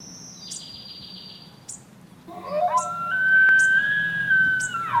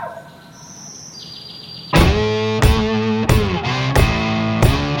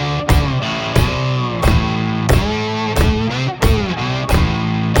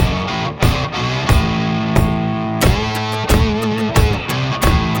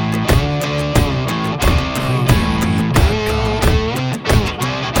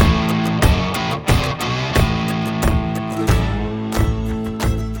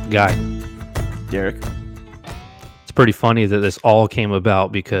Guy, Derek. it's pretty funny that this all came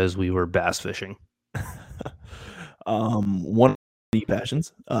about because we were bass fishing. One of the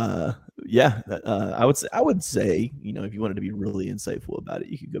passions. I would say, if you wanted to be really insightful about it,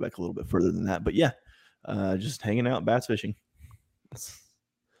 you could go back a little bit further than that. But yeah, just hanging out bass fishing.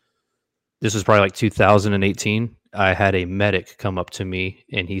 This was probably like 2018. I had a medic come up to me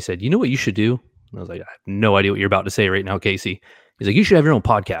and he said, "You know what you should do?" And I was like, "I have no idea what you're about to say right now, Casey." He's like, "You should have your own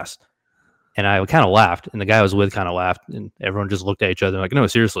podcast." And I kind of laughed, and the guy I was with kind of laughed, and everyone just looked at each other like, "No,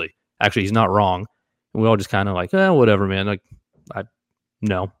 seriously, actually, he's not wrong." And we all just kind of like, whatever, man. Like,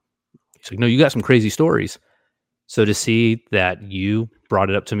 no. He's like, "No, you got some crazy stories." So to see that you brought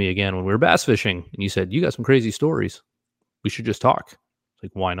it up to me again when we were bass fishing, and you said, "You got some crazy stories. We should just talk."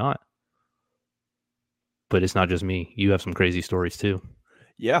 Like, why not? But it's not just me. You have some crazy stories too.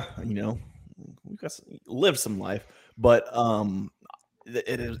 Yeah, we got lived some life, but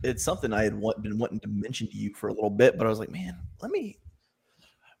it's something I had been wanting to mention to you for a little bit. But I was like, man, when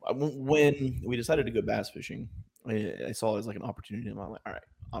we decided to go bass fishing, I saw it as like an opportunity, and I'm like, all right,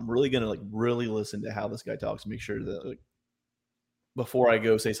 I'm really gonna really listen to how this guy talks, make sure that before I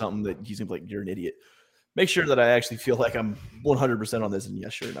go say something that he's gonna be like, you're an idiot. Make sure that I actually feel like I'm 100% on this. And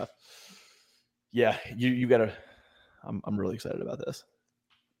yes, sure enough, yeah, you gotta. I'm really excited about this.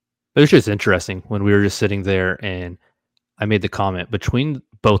 It was just interesting when we were just sitting there and I made the comment, between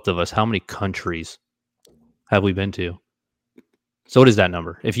both of us, how many countries have we been to? So what is that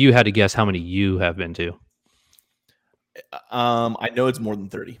number? If you had to guess how many you have been to? I know it's more than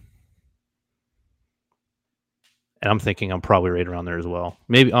 30. And I'm thinking I'm probably right around there as well.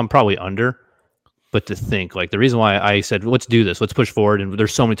 Maybe I'm probably under, but to think, like, the reason why I said, let's do this, let's push forward, and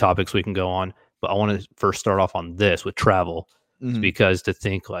there's so many topics we can go on, but I want to first start off on this with travel. It's because to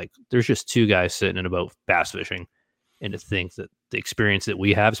think, like, there's just two guys sitting in a boat bass fishing, and to think that the experience that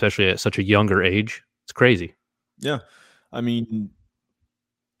we have, especially at such a younger age, it's crazy. Yeah. I mean,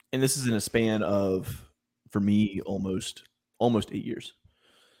 and this is in a span of, for me, almost 8 years.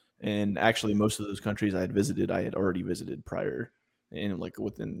 And actually, most of those countries I had already visited prior, and like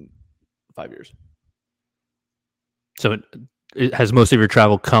within 5 years. So has most of your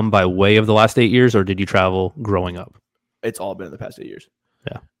travel come by way of the last 8 years, or did you travel growing up? It's all been in the past 8 years.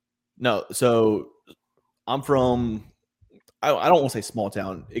 Yeah. No, so I'm from, I don't want to say small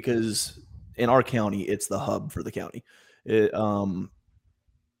town, because in our county, it's the hub for the county. It's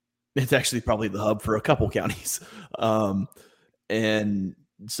actually probably the hub for a couple counties. And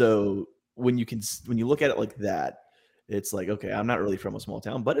so when you look at it like that, it's like, okay, I'm not really from a small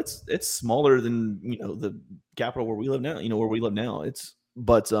town, but it's smaller than, the capital where we live now, So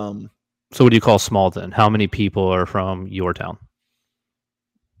what do you call small then? How many people are from your town?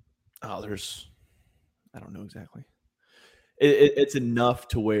 Oh, I don't know exactly. It's enough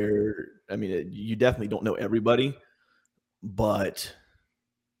to where, I mean, you definitely don't know everybody, but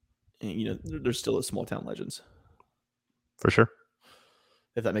there's still a small town legends. For sure.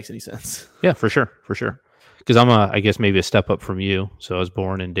 If that makes any sense. Yeah, for sure. Because I'm I guess maybe a step up from you. So I was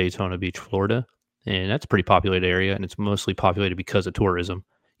born in Daytona Beach, Florida, and that's a pretty populated area, and it's mostly populated because of tourism.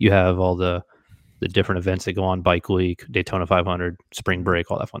 You have all the different events that go on: Bike Week, Daytona 500, Spring Break,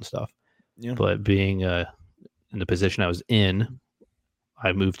 all that fun stuff. Yeah. But being in the position I was in,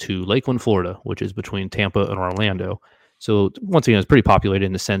 I moved to Lakeland, Florida, which is between Tampa and Orlando. So once again, it's pretty populated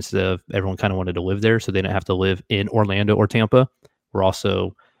in the sense of everyone kind of wanted to live there, so they didn't have to live in Orlando or Tampa. We're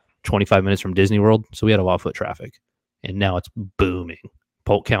also 25 minutes from Disney World, so we had a lot of foot traffic. And now it's booming.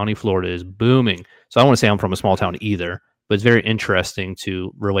 Polk County, Florida is booming. So I don't want to say I'm from a small town either, but it's very interesting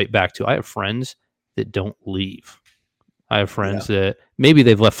to relate back to. I have friends that don't leave. I have friends that maybe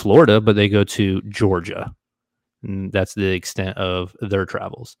they've left Florida, but they go to Georgia. And that's the extent of their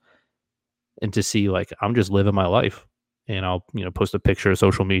travels. And to see, like, I'm just living my life, and I'll, post a picture of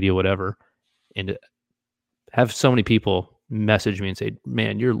social media, whatever, and to have so many people message me and say,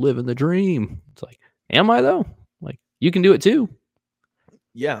 "Man, you're living the dream." It's like, am I though? Like, you can do it too.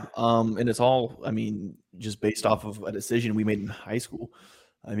 Yeah. And it's all, I mean, just based off of a decision we made in high school.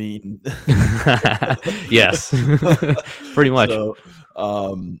 I mean, yes, pretty much. So,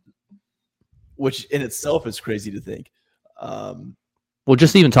 which in itself is crazy to think. Well,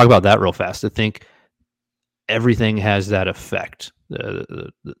 just to even talk about that real fast, to think everything has that effect.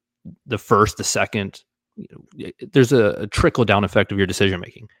 The first, the second, there's a trickle down effect of your decision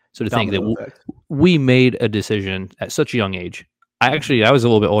making. So to think that we made a decision at such a young age. I was a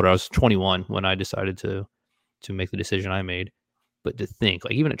little bit older. I was 21 when I decided to make the decision I made. But to think,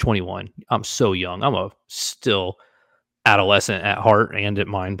 like, even at 21, I'm so young. I'm a still adolescent at heart and at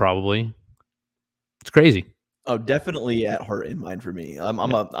mind, probably. It's crazy. Oh, definitely at heart and mind for me.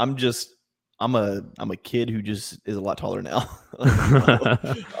 I'm a kid who just is a lot taller now.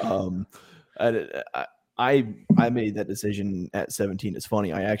 um, I made that decision at 17. It's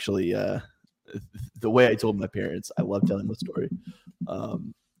funny. I actually the way I told my parents, I love telling the story.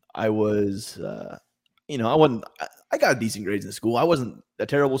 I was I got decent grades in school. I wasn't a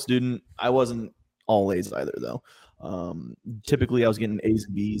terrible student. I wasn't all A's either though. Typically I was getting A's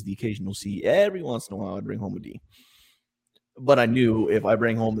and B's, the occasional C. Every once in a while I'd bring home a D. But I knew if I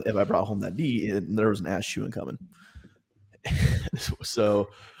brought home that D, there was an ass chewing coming. So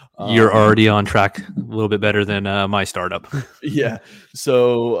you're already on track a little bit better than my startup. Yeah.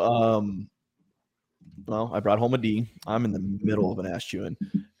 So well, I brought home a D. I'm in the middle of an ass chewing,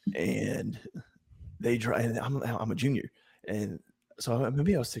 and they try. And I'm a junior, and so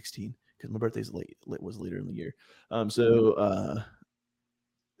maybe I was 16 because my birthday's was later in the year. So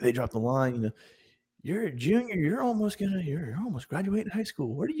they dropped the line. You know, you're a junior. You're almost graduating high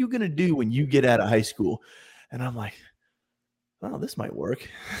school. What are you gonna do when you get out of high school? And I'm like, oh, this might work.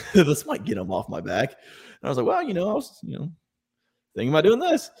 This might get them off my back. And I was like, well, I was thinking about doing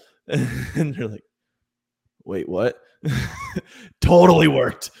this, and they're like, wait, what? Totally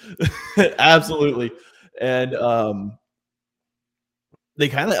worked. Absolutely. And they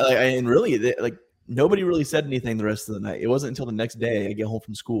kind of and really nobody really said anything the rest of the night. It wasn't until the next day I get home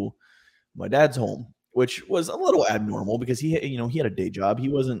from school. My dad's home, which was a little abnormal because he had a day job. He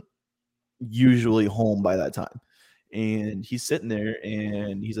wasn't usually home by that time. And he's sitting there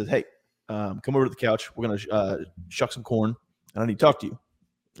and he says, hey, come over to the couch. We're going to shuck some corn and I need to talk to you.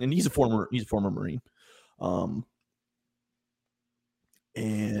 And he's a former Marine.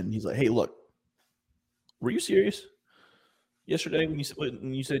 And he's like, hey, look, were you serious yesterday when you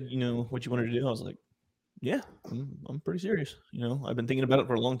said, what you wanted to do? I was like, yeah, I'm pretty serious. I've been thinking about it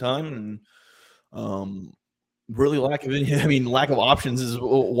for a long time, and really lack of options is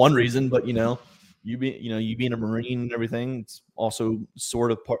one reason, but you being a Marine and everything, it's also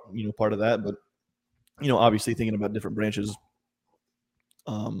sort of part of that, but obviously thinking about different branches.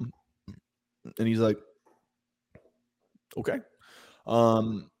 And he's like, okay. A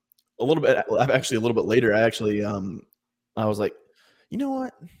little bit later, I was like, you know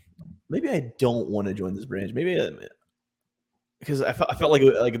what? Maybe I don't want to join this branch. Maybe because I felt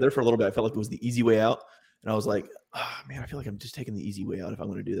like there for a little bit, I felt like it was the easy way out. And I was like, oh, man, I feel like I'm just taking the easy way out if I'm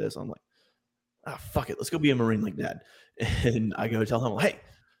going to do this. I'm like, fuck it. Let's go be a Marine like Dad. And I go tell him, hey,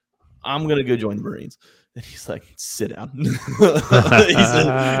 I'm going to go join the Marines. And he's like, sit down. He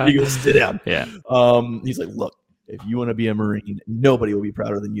goes, sit down. Yeah. He's like, look, if you want to be a Marine, nobody will be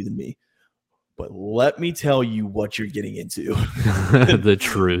prouder than you than me. But let me tell you what you're getting into. The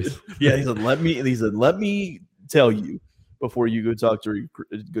truth. Yeah, he said, let me tell you before you go talk to a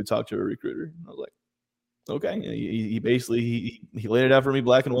recruiter. I was like, okay. He basically he laid it out for me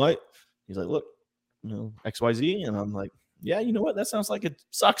black and white. He's like, look, XYZ, and I'm like, yeah, you know what? That sounds like it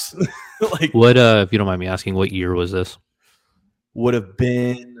sucks. Like, what? If you don't mind me asking, what year was this? Would have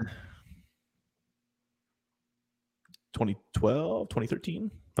been 2012, 2013.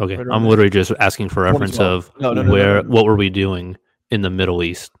 Okay, right, I'm literally just asking for reference of what were we doing in the Middle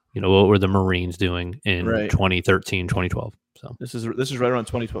East? What were the Marines doing in 2013, 2012? So this is right around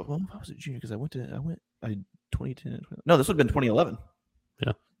 2012. Well, I was a junior because I went 2010. No, this would have been 2011.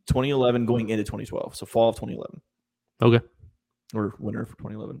 Yeah, 2011 going into 2012. So fall of 2011. Okay, or winter for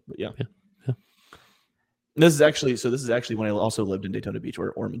 2011. But yeah. This is actually when I also lived in Daytona Beach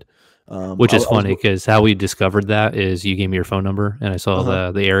or Ormond. Which is funny because how we discovered that is you gave me your phone number and I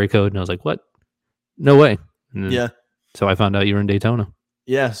saw the area code and I was like, what? No way. Yeah. So I found out you were in Daytona.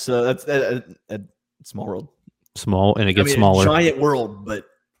 Yeah. So that's a small world. Small, and it gets smaller. Giant world, but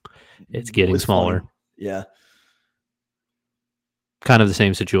it's getting smaller. Fun. Yeah. Kind of the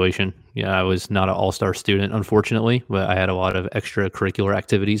same situation. Yeah, I was not an all-star student, unfortunately, but I had a lot of extracurricular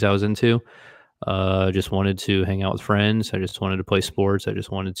activities I was into. Just wanted to hang out with friends. I just wanted to play sports. I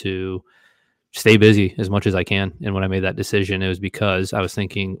just wanted to stay busy as much as I can. And when I made that decision, it was because I was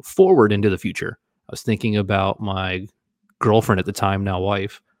thinking forward into the future. I was thinking about my girlfriend at the time, now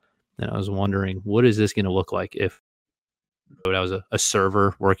wife. And I was wondering, what is this going to look like if I was a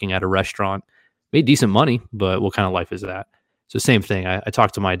server working at a restaurant, made decent money, but what kind of life is that? So same thing. I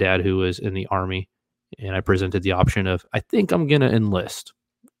talked to my dad who was in the Army, and I presented the option of, I think I'm going to enlist.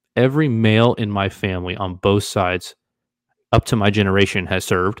 Every male in my family on both sides up to my generation has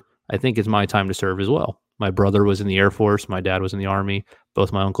served. I think it's my time to serve as well. My brother was in the Air Force. My dad was in the Army.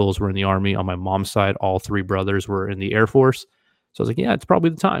 Both my uncles were in the Army. On my mom's side, all three brothers were in the Air Force. So I was like, yeah, it's probably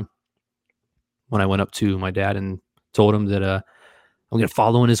the time. When I went up to my dad and told him that I'm going to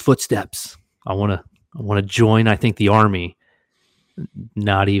follow in his footsteps. I want to I want to join, I think, the Army.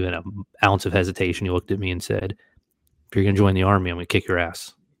 Not even an ounce of hesitation. He looked at me and said, if you're going to join the Army, I'm going to kick your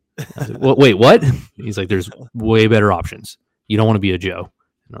ass. I was like, well, wait, what? He's like, there's way better options. You don't want to be a Joe.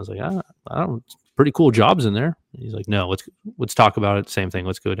 And I was like, I don't, pretty cool jobs in there. And he's like, no, let's talk about it. Same thing.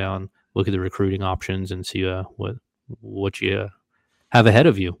 Let's go down, look at the recruiting options and see what you have ahead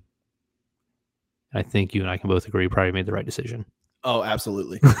of you. I think you and I can both agree probably made the right decision. Oh,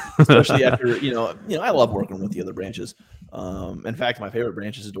 absolutely. Especially after, I love working with the other branches. In fact, my favorite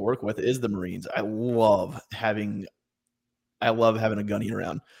branches to work with is the Marines. I love having a gunny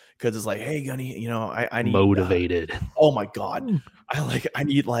around because it's like, hey, gunny, I need motivated. Oh my God. I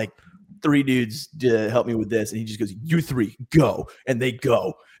need like 3 dudes to help me with this. And he just goes, you 3 go. And they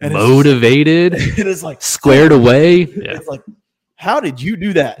go. And motivated. It's like squared away. Yeah. It's like, how did you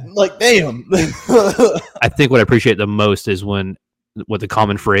do that? Like, damn. I think what I appreciate the most is what the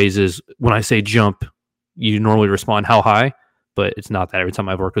common phrase is, when I say jump, you normally respond, how high? But it's not that. Every time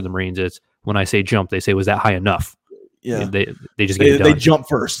I've worked with the Marines, it's when I say jump, they say, was that high enough? Yeah. They just get it done. They jump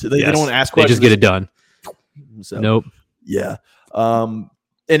first. They don't want to ask questions. They just get it done. So, nope. Yeah.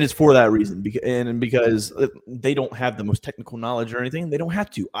 And it's for that reason, because they don't have the most technical knowledge or anything. They don't have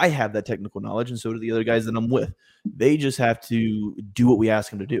to. I have that technical knowledge, and so do the other guys that I'm with. They just have to do what we ask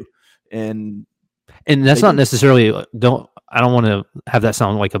them to do, and that's not necessarily. I don't want to have that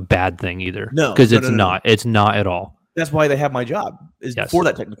sound like a bad thing either. No, because it's not. It's not at all. That's why they have my job is for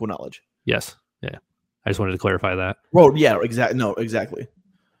that technical knowledge. Yes. Yeah. I just wanted to clarify that. Well, yeah, exactly. No, exactly.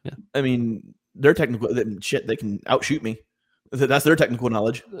 Yeah. I mean, they're technical. Shit, they can outshoot me. That's their technical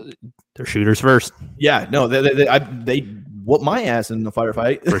knowledge. They're shooters first. Yeah, no, they whoop my ass in the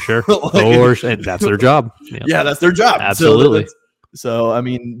firefight for sure. And that's their job. Yeah, that's their job. Absolutely. So I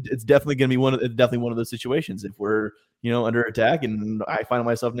mean, it's definitely going to be one of those situations. If we're under attack and I find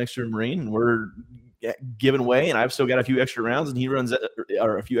myself next to a Marine and we're giving way, and I've still got a few extra rounds, and he runs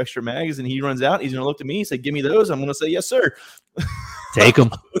or a few extra mags, and he runs out, he's going to look at me and say, "Give me those." I'm going to say, "Yes, sir." Take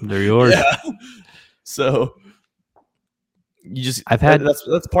them. They're yours. Yeah. So. That's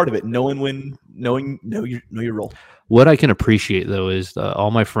part of it. Know your role. What I can appreciate though is all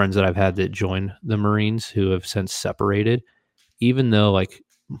my friends that I've had that joined the Marines who have since separated, even though like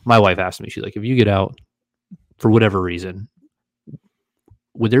my wife asked me, she's like, if you get out for whatever reason,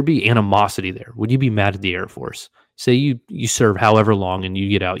 would there be animosity there? Would you be mad at the Air Force? Say you serve however long and you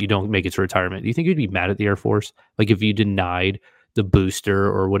get out, you don't make it to retirement. Do you think you'd be mad at the Air Force? Like if you denied the booster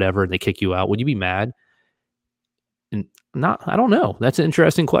or whatever and they kick you out, would you be mad? And I don't know. That's an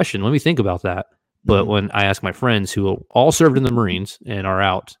interesting question. Let me think about that. But when I ask my friends who all served in the Marines and are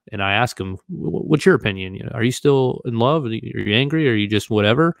out, and I ask them, what's your opinion? Are you still in love? Are you angry? Are you just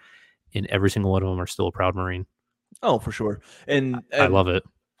whatever? And every single one of them are still a proud Marine. Oh, for sure. And I love it.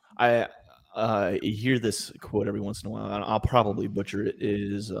 I hear this quote every once in a while, and I'll probably butcher it,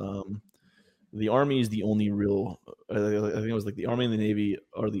 is the Army is the only real, I think it was like the Army and the Navy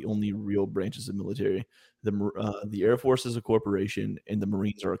are the only real branches of military. The Air Force is a corporation, and the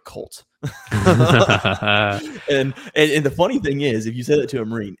Marines are a cult. and the funny thing is, if you say that to a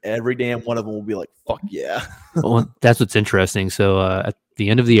Marine, every damn one of them will be like, "Fuck yeah!" Well, that's what's interesting. So at the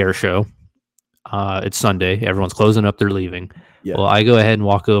end of the air show, it's Sunday. Everyone's closing up. They're leaving. Yeah. Well, I go ahead and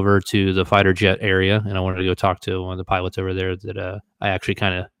walk over to the fighter jet area, and I wanted to go talk to one of the pilots over there that I actually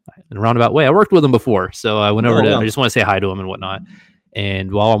kind of, in a roundabout way, I worked with him before. So I went over to I just want to say hi to him and whatnot.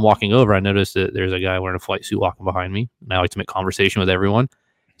 And while I'm walking over, I noticed that there's a guy wearing a flight suit walking behind me. And I like to make conversation with everyone.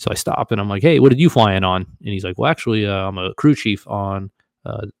 So I stop and I'm like, "Hey, what did you fly in on?" And he's like, "Well, actually, I'm a crew chief on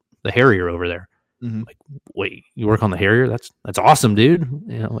the Harrier over there." Mm-hmm. I'm like, "Wait, you work on the Harrier? That's awesome, dude."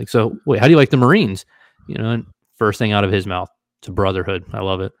 Like, so wait, how do you like the Marines? And first thing out of his mouth, it's a brotherhood. I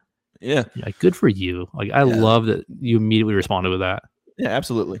love it. Yeah. Like, good for you. Like, I love that you immediately responded with that. Yeah,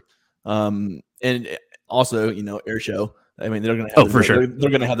 absolutely. And also, air show. I mean, they're going to have sure. They're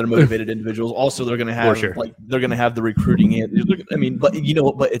going to have their motivated individuals. Also, they're going to have they're going to have the recruiting. I mean, but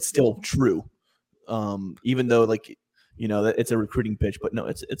it's still true. Even though that it's a recruiting pitch, but no,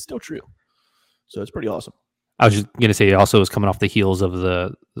 it's still true. So it's pretty awesome. I was just going to say, it also was coming off the heels of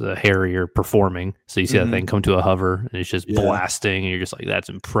the Harrier performing. So you see that thing come to a hover and it's just blasting, and you're just like, that's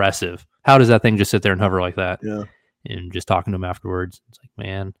impressive. How does that thing just sit there and hover like that? Yeah. And just talking to him afterwards, it's like,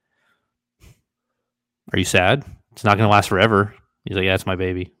 man, are you sad? It's not going to last forever. He's like, "Yeah, it's my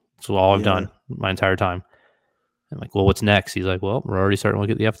baby. It's all I've done my entire time." I'm like, "Well, what's next?" He's like, "Well, we're already starting to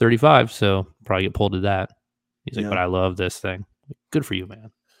look at the F-35, so probably get pulled to that." He's like, "But I love this thing." Like, good for you,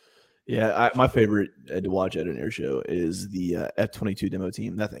 man. Yeah, my favorite to watch at an air show is the F-22 demo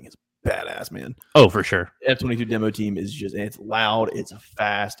team. That thing is badass, man. Oh, for sure. F-22 demo team is just, it's loud, it's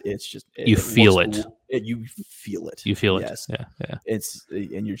fast, it's just, you feel it. Cool. You feel it. You feel it. Yes. Yeah. It's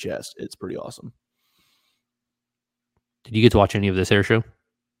in your chest. It's pretty awesome. Did you get to watch any of this air show?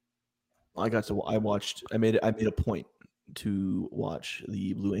 I made a point to watch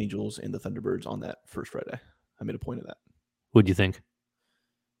the Blue Angels and the Thunderbirds on that first Friday. I made a point of that. What'd you think?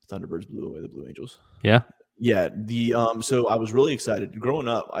 Thunderbirds blew away the Blue Angels. Yeah. Yeah. So I was really excited. Growing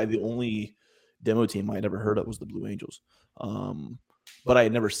up, the only demo team I had ever heard of was the Blue Angels. But I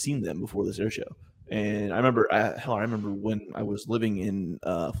had never seen them before this air show. And I remember when I was living in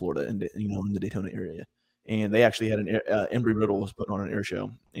Florida and in the Daytona area, and they actually had Embry-Riddle was putting on an air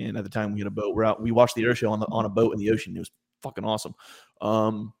show. And at the time we had a boat. We watched the air show on a boat in the ocean. It was fucking awesome.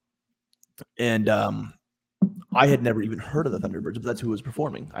 I had never even heard of the Thunderbirds, but that's who was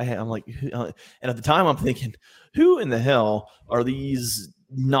performing. I'm like, and at the time I'm thinking, who in the hell are these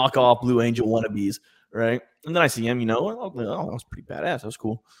knockoff Blue Angel wannabes, right? And then I see him, oh, that was pretty badass. That was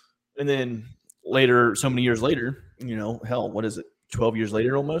cool. And then later, so many years later, hell, what is it? 12 years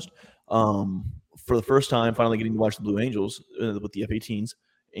later almost. For the first time, finally getting to watch the Blue Angels with the F-18s.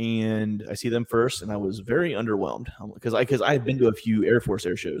 And I see them first, and I was very underwhelmed because I had been to a few Air Force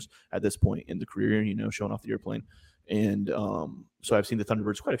air shows at this point in the career, showing off the airplane, and so I've seen the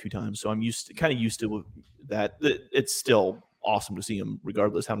Thunderbirds quite a few times. So I'm used to that. It's still awesome to see them,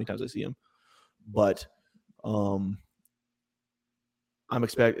 regardless how many times I see them. But I'm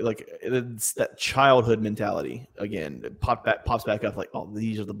expecting it's that childhood mentality again. It pops back up like, oh,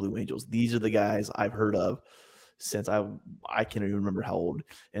 these are the Blue Angels. These are the guys I've heard of since I can't even remember how old.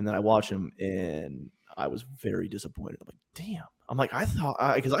 And then I watched them, and I was very disappointed. I'm like, damn. I'm like, I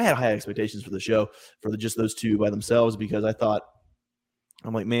thought because I had high expectations for the show for just those two by themselves, because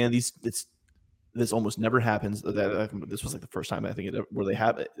I'm like, man, this almost never happens. This was like the first time I think where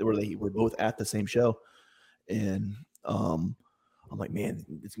they were both at the same show, and I'm like, man,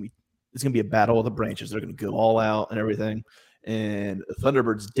 it's gonna be a battle of the branches. They're gonna go all out and everything, and the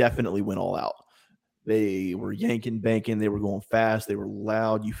Thunderbirds definitely went all out. They were yanking, banking. They were going fast. They were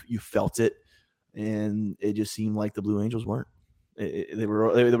loud. You felt it, and it just seemed like the Blue Angels weren't. It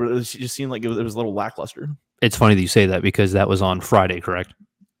just seemed like it was a little lackluster. It's funny that you say that because that was on Friday, correct?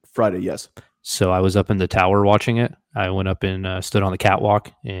 Friday, yes. So I was up in the tower watching it. I went up and stood on the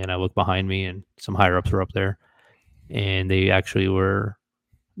catwalk, and I looked behind me, and some higher ups were up there, and they actually were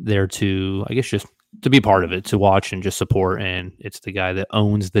there to, I guess, just to be part of it, to watch and just support. And it's the guy that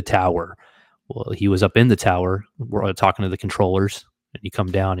owns the tower. Well, he was up in the tower. We're talking to the controllers, and you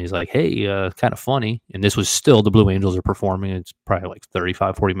come down. He's like, hey, kind of funny. And this was still the Blue Angels are performing. It's probably like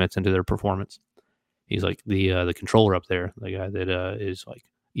 35, 40 minutes into their performance. He's like, the controller up there, the guy that is like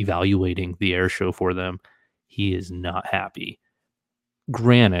evaluating the air show for them, he is not happy.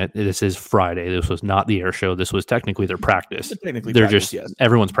 Granted, this is Friday. This was not the air show. This was technically their practice.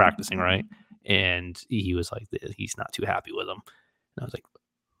 Everyone's practicing, right? And he was like, he's not too happy with them. And I was like,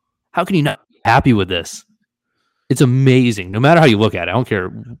 how can you not be happy with this? It's amazing. No matter how you look at it, I don't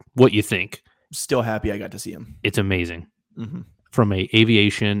care what you think. Still happy I got to see him. It's amazing. Mm-hmm. From a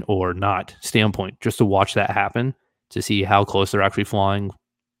aviation or not standpoint, just to watch that happen, to see how close they're actually flying,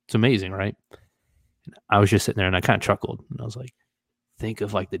 it's amazing, right? I was just sitting there and I kind of chuckled. And I was like, think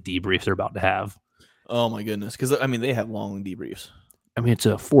of like the debriefs they're about to have. Oh my goodness. Because they have long debriefs. It's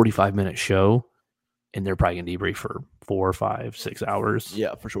a 45-minute show, and they're probably going to debrief for 4, 5, 6 hours.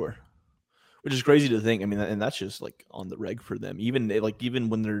 Yeah, for sure. Which is crazy to think. And that's just like on the reg for them. Even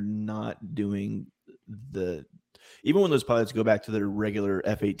when they're not doing even when those pilots go back to their regular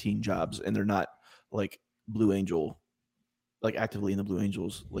F-18 jobs and they're not like Blue Angel, like actively in the Blue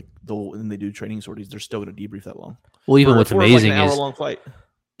Angels, like and they do training sorties, they're still going to debrief that long. Well, even what's amazing like an hour-long flight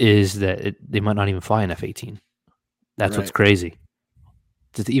is that they might not even fly an F-18. That's what's crazy.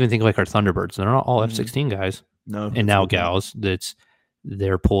 To even think of like our Thunderbirds, they're not all F-16 guys. No, and now gals.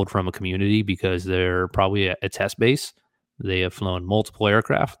 They're pulled from a community because they're probably a test base. They have flown multiple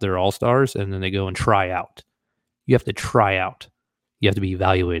aircraft. They're all-stars, and then they go and try out. You have to try out. You have to be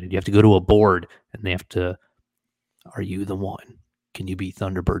evaluated. You have to go to a board, and they have to, are you the one? Can you be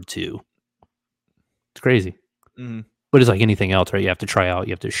Thunderbird 2? It's crazy. Mm-hmm. But it's like anything else, right? You have to try out.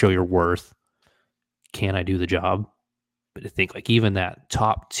 You have to show your worth. Can I do the job? But to think like even that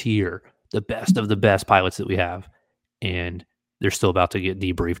top tier, the best of the best pilots that we have, and they're still about to get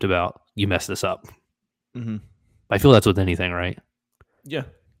debriefed about, you messed this up. Mm-hmm. I feel that's with anything, right? Yeah.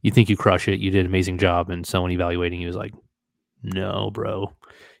 You think you crush it, you did an amazing job, and someone evaluating you is like, no, bro,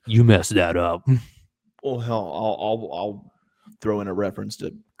 you messed that up. Well, hell, I'll throw in a reference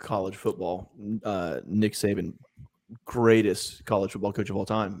to college football. Nick Saban, greatest college football coach of all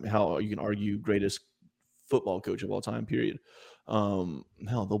time. How you can argue greatest football coach of all time, period.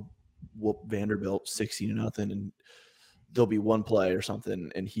 Hell, whoop Vanderbilt 60-0, and there'll be one play or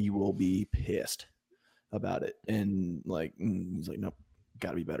something, and he will be pissed about it. And like, he's like, nope, got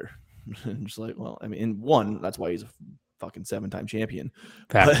to be better. And just like, well, I mean, and one, that's why he's a fucking 7-time champion,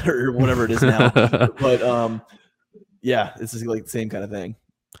 but, or whatever it is now. But yeah, this is like the same kind of thing.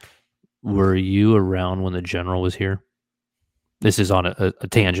 Were you around when the general was here? This is on a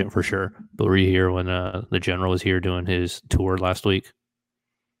tangent for sure, but were you here when the general was here doing his tour last week?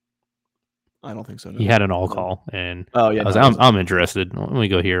 I don't think so. No. He had an all call, and oh yeah, I'm interested. Let me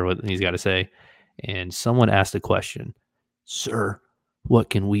go hear what he's got to say. And someone asked a question, sir,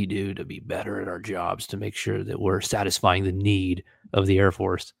 what can we do to be better at our jobs to make sure that we're satisfying the need of the Air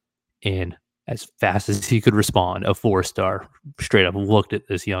Force? And as fast as he could respond, a 4-star straight up looked at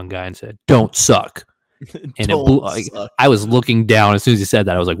this young guy and said, "Don't suck." And it blew, I was looking down as soon as he said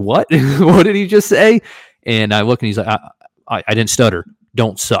that. I was like, "What? What did he just say?" And I look, and he's like, "I didn't stutter.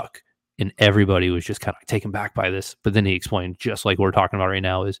 Don't suck." And everybody was just kind of taken back by this. But then he explained, just like we're talking about right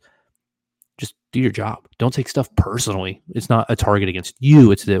now, is just do your job. Don't take stuff personally. It's not a target against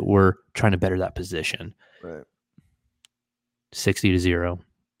you. It's that we're trying to better that position. Right. 60-0,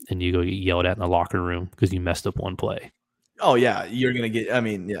 and you go get yelled at in the locker room because you messed up one play. Oh yeah, you're gonna get. I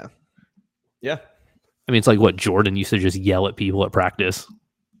mean, yeah. I mean, it's like what Jordan used to just yell at people at practice.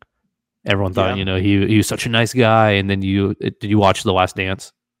 Everyone thought, he was such a nice guy. And then did you watch The Last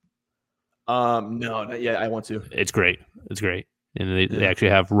Dance? No, not yet. I want to. It's great. And they actually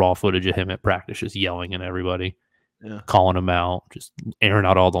have raw footage of him at practice just yelling at everybody, calling them out, just airing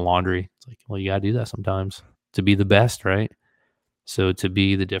out all the laundry. It's like, well, you got to do that sometimes to be the best, right? So to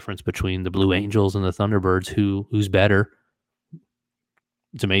be the difference between the Blue Angels and the Thunderbirds, who's better?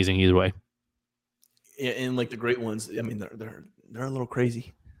 It's amazing either way. Yeah, and like the great ones, I mean, they're a little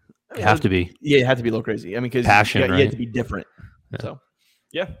crazy. You have to be. Yeah, you have to be a little crazy. I mean, because passion, you have to be different. Yeah. So,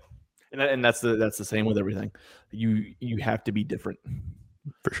 yeah, and that's the same with everything. You have to be different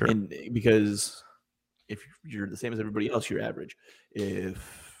for sure. And because if you're the same as everybody else, you're average.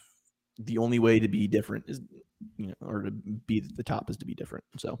 If the only way to be different is, or to be at the top is to be different.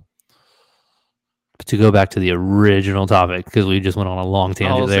 So. To go back to the original topic, because we just went on a long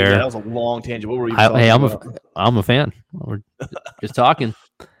tangent there. Yeah, that was a long tangent. What were you talking about? I'm a fan. We're just talking.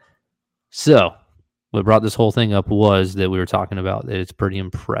 So what brought this whole thing up was that we were talking about that it's pretty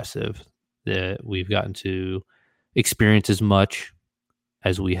impressive that we've gotten to experience as much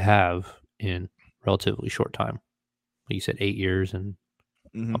as we have in relatively short time. Like you said, 8 years, and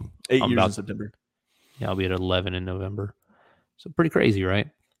 8 years in September. Yeah, I'll be at 11 in November. So pretty crazy, right?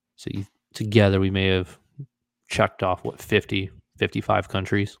 So together we may have checked off 50, 55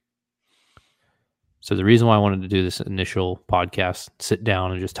 countries. So the reason why I wanted to do this initial podcast, sit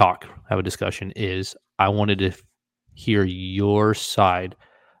down and just talk, have a discussion, is I wanted to hear your side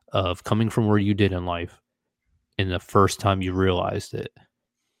of coming from where you did in life and the first time you realized that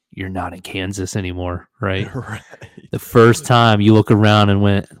you're not in Kansas anymore, right? Right. The first time you look around and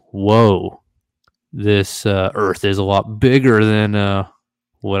went, whoa, this earth is a lot bigger than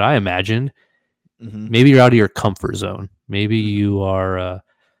what I imagined. Mm-hmm. Maybe you're out of your comfort zone. Maybe you are,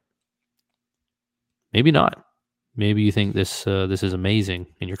 maybe not. Maybe you think this is amazing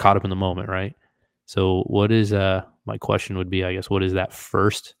and you're caught up in the moment, right? So what is, my question would be, I guess, what is that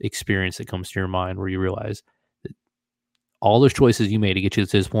first experience that comes to your mind where you realize that all those choices you made to get you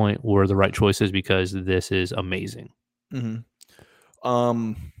to this point were the right choices because this is amazing?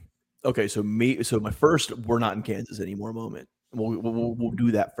 Mm-hmm. Okay, so my first "we're not in Kansas anymore" moment. We'll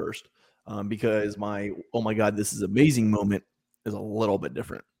do that first, because my "oh my god, this is amazing" moment is a little bit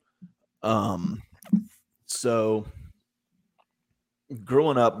different. So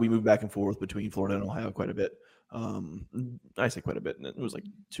growing up, we moved back and forth between Florida and Ohio quite a bit. I say quite a bit, and it was like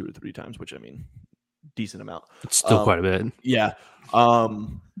 2 or 3 times, which I mean, decent amount. It's still quite a bit. Yeah.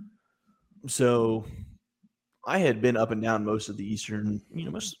 So I had been up and down most of the eastern,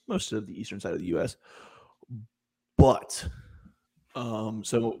 most of the eastern side of the U.S. But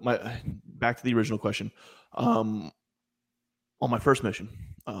so back to the original question. On my first mission,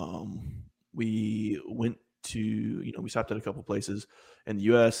 we went to, we stopped at a couple places in the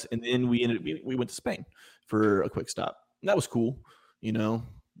U.S. and then we went to Spain for a quick stop. And that was cool.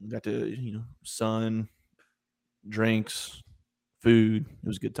 Got to, sun, drinks, food. It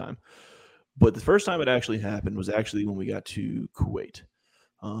was a good time. But the first time it actually happened was actually when we got to Kuwait.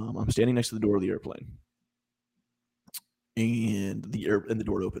 I'm standing next to the door of the airplane, and the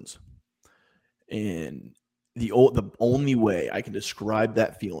door opens. And the only way I can describe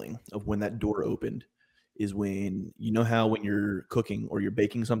that feeling of when that door opened is when how when you're cooking or you're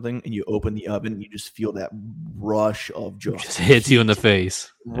baking something and you open the oven, you just feel that rush of Just hits you in the heat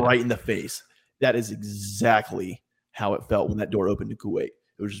face. right in the face. That is exactly how it felt when that door opened to Kuwait.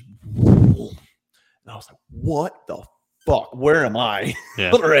 It was just, and I was like, "What the fuck? Where am I?"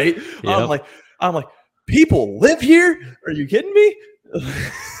 Yeah. Right? Yep. I'm like, people live here? Are you kidding me?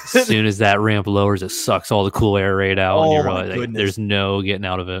 As soon as that ramp lowers, it sucks all the cool air right out, and Oh you my realize like, goodness. there's no getting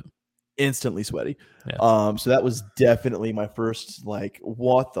out of it. Instantly sweaty. Yeah. So that was definitely my first like,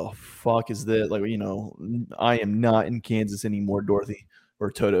 what the fuck is this? Like, I am not in Kansas anymore, Dorothy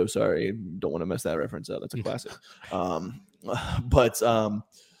or Toto. Sorry, don't want to mess that reference up. That's a classic. But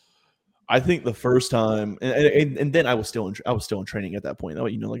I think the first time, and then I was still in training at that point.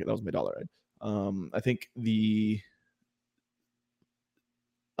 Like that was my dollar ride. I think the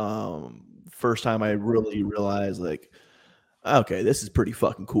first time I really realized like, okay, this is pretty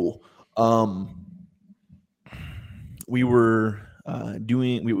fucking cool. We were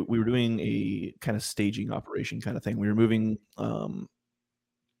doing a kind of staging operation kind of thing. We were moving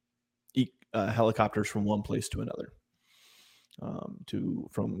helicopters from one place to another,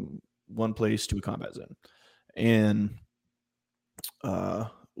 from one place to a combat zone, and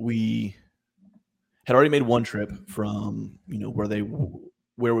we had already made one trip from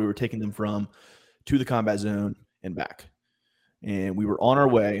where we were taking them from to the combat zone and back, and we were on our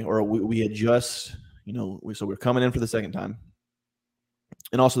way, or we had just so we're coming in for the second time.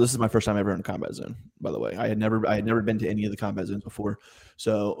 And also, this is my first time ever in a combat zone, by the way. I had never been to any of the combat zones before.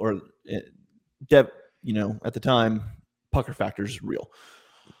 So, at the time, pucker factor is real.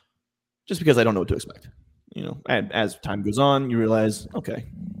 Just because I don't know what to expect. And as time goes on, you realize, okay,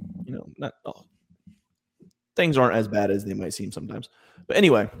 things aren't as bad as they might seem sometimes. But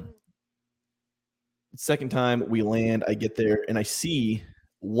anyway, second time we land, I get there and I see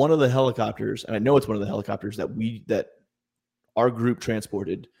one of the helicopters, and I know it's one of the helicopters that our group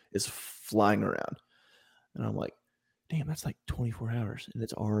transported is flying around. And I'm like, damn, that's like 24 hours and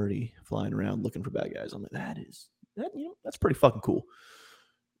it's already flying around looking for bad guys. I'm like, that's pretty fucking cool.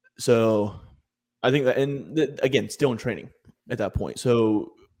 So I think that, and again, still in training at that point.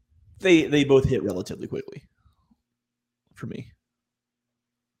 So they both hit relatively quickly for me.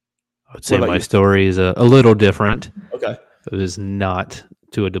 I would say my story is a little different. Okay. It was not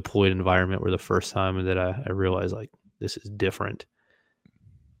to a deployed environment where the first time that I realized like, this is different.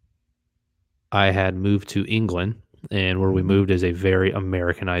 I had moved to England, and where we moved is a very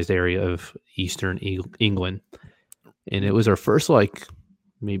Americanized area of Eastern England. And it was our first, like,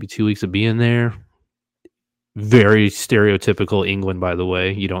 maybe 2 weeks of being there. Very stereotypical England, by the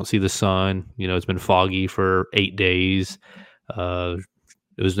way. You don't see the sun. It's been foggy for 8 days. It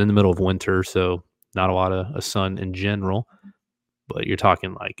was in the middle of winter, so not a lot of sun in general. But you're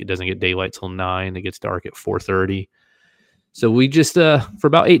talking like it doesn't get daylight till 9. It gets dark at 4:30. So we just, for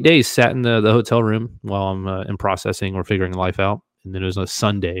about 8 days, sat in the hotel room while I'm in processing or figuring life out. And then it was a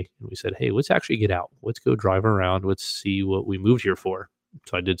Sunday, and we said, hey, let's actually get out. Let's go drive around. Let's see what we moved here for.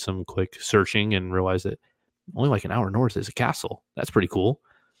 So I did some quick searching and realized that only like an hour north is a castle. That's pretty cool.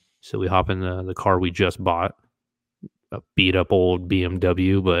 So we hop in the car we just bought, a beat up old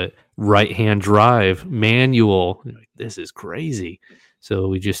BMW, but right-hand drive, manual. This is crazy. So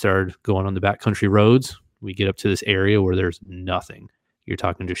we just started going on the backcountry roads. We get up to this area where there's nothing. You're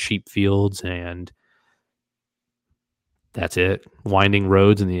talking just sheep fields and that's it. Winding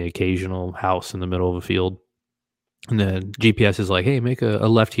roads and the occasional house in the middle of a field. And then GPS is like, hey, make a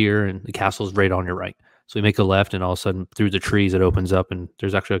left here, and the castle's right on your right. So we make a left, and all of a sudden through the trees it opens up, and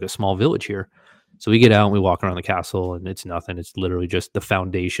there's actually like a small village here. So we get out and we walk around the castle, and it's nothing. It's literally just the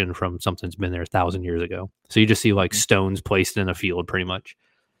foundation from something that's been there 1,000 years ago. So you just see like stones placed in a field pretty much.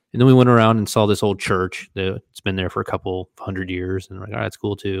 And then we went around and saw this old church that's been there for a couple 100 years. And we're like, all right, that's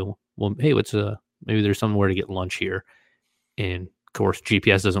cool too. Well, hey, maybe there's somewhere to get lunch here. And of course,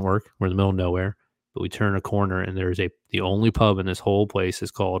 GPS doesn't work. We're in the middle of nowhere. But we turn a corner and there's the only pub in this whole place is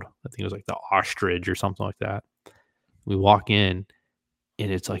called, I think it was like the Ostrich or something like that. We walk in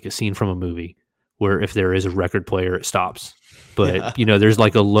and it's like a scene from a movie where if there is a record player, it stops. But, there's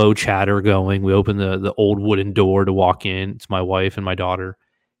like a low chatter going. We open the old wooden door to walk in. It's my wife and my daughter.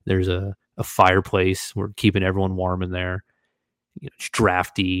 There's a fireplace. We're keeping everyone warm in there. It's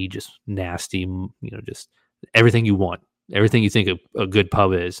drafty, just nasty, just everything you want, everything you think a good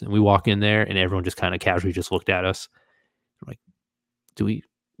pub is. And we walk in there and everyone just kind of casually just looked at us. We're like, do we,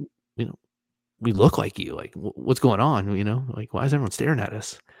 we look like you? Like, what's going on? Like, why is everyone staring at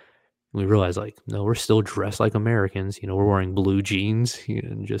us? And we realize like, no, we're still dressed like Americans. We're wearing blue jeans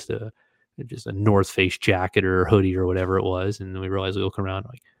and just a North Face jacket or hoodie or whatever it was. And then we realize we look around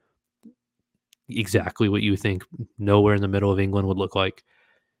like, exactly what you think nowhere in the middle of England would look like.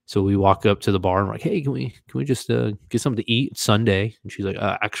 So we walk up to the bar and we're like, hey, can we just get something to eat? It's Sunday. And she's like,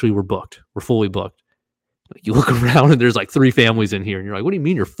 actually, we're booked. We're fully booked. Like, you look around and there's like 3 families in here. And you're like, what do you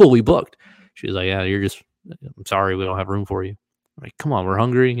mean you're fully booked? She's like, yeah, I'm sorry, we don't have room for you. I'm like, come on, we're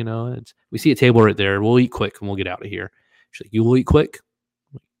hungry. We see a table right there. We'll eat quick and we'll get out of here. She's like, you will eat quick?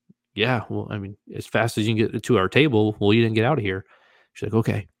 I'm like, yeah, well, I mean, as fast as you can get to our table, we'll eat and get out of here. She's like,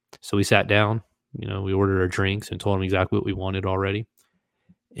 okay. So we sat down, we ordered our drinks and told them exactly what we wanted already.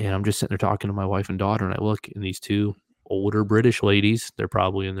 And I'm just sitting there talking to my wife and daughter, and I look, and these 2 older British ladies, they're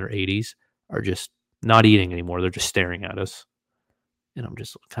probably in their 80s, are just not eating anymore. They're just staring at us. And I'm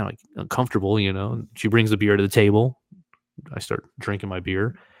just kind of like uncomfortable, She brings the beer to the table. I start drinking my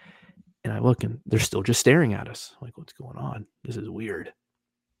beer, and I look, and they're still just staring at us. I'm like, what's going on? This is weird.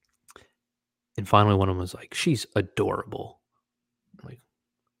 And finally, one of them was like, she's adorable. I'm like,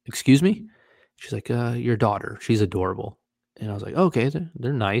 excuse me? She's like, your daughter, she's adorable. And I was like, okay,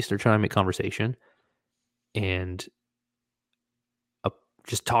 they're nice. They're trying to make conversation. And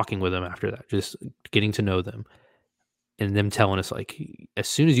just talking with them after that, just getting to know them. And them telling us, like, as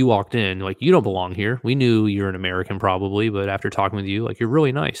soon as you walked in, like, you don't belong here. We knew you're an American probably, but after talking with you, like, you're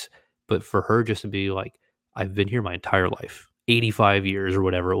really nice. But for her just to be like, I've been here my entire life, 85 years or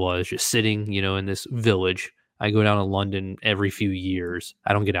whatever it was, just sitting, in this village. I go down to London every few years.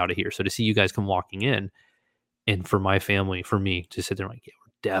 I don't get out of here. So to see you guys come walking in, and for my family, for me to sit there like, yeah,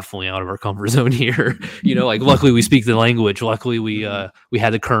 we're definitely out of our comfort zone here. Like, luckily we speak the language. Luckily we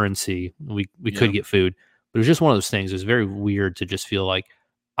had the currency. We could get food. But it was just one of those things. It was very weird to just feel like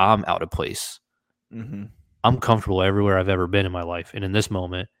I'm out of place. Mm-hmm. I'm comfortable everywhere I've ever been in my life. And in this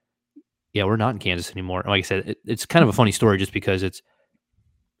moment, yeah, we're not in Kansas anymore. Like I said, it's kind of a funny story just because it's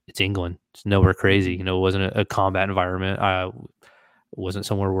England. It's nowhere crazy. It wasn't a combat environment. It wasn't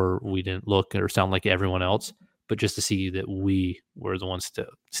somewhere where we didn't look or sound like everyone else. But just to see that we were the ones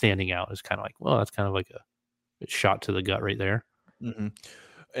standing out is kind of like, well, that's kind of like a shot to the gut right there. Mm-hmm.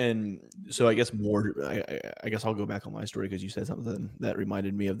 And so I guess I guess I'll go back on my story because you said something that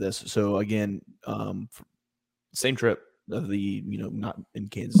reminded me of this. So again, same trip of the, not in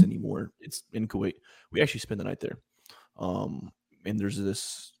Kansas anymore. It's in Kuwait. We actually spend the night there. And there's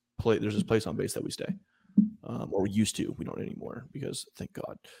this place on base that we stay, or we used to. We don't anymore because thank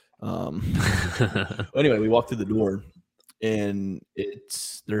God. Anyway, we walk through the door and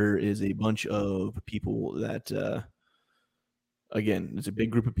there is a bunch of people that, again, it's a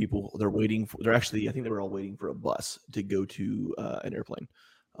big group of people. I think they were all waiting for a bus to go to an airplane.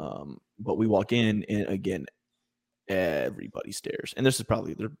 But we walk in, and again, everybody stares. And this is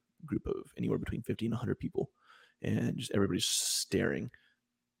probably their group of anywhere between 50 and 100 people. And just everybody's staring.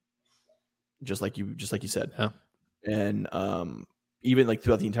 Just like you said. Yeah. And even like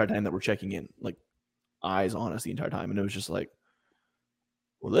throughout the entire time that we're checking in, like eyes on us the entire time. And it was just like,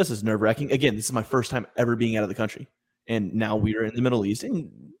 well, this is nerve-wracking. Again, this is my first time ever being out of the country. And now we are in the Middle East,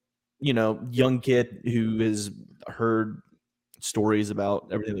 and young kid who has heard stories about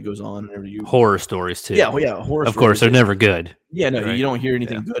everything that goes on, and horror stories too. Yeah, horror. Of course, they're never good. Yeah, no, right? You don't hear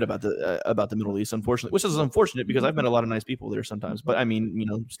anything good about the Middle East, unfortunately. Which is unfortunate because I've met a lot of nice people there sometimes. But I mean,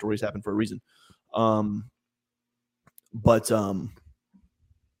 stories happen for a reason. But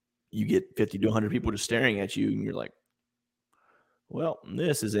you get 50 to 100 people just staring at you, and you're like, well,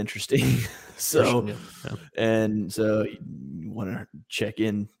 this is interesting. And so you want to check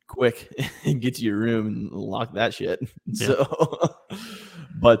in quick and get to your room and lock that shit. Yeah. So,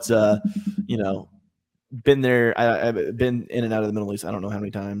 but been there. I've been in and out of the Middle East. I don't know how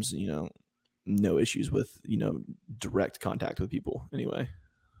many times. No issues with direct contact with people. Anyway,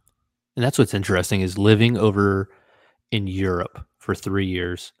 and that's what's interesting is living over in Europe for 3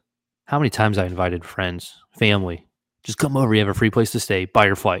 years. How many times I invited friends, family. Just come over. You have a free place to stay. Buy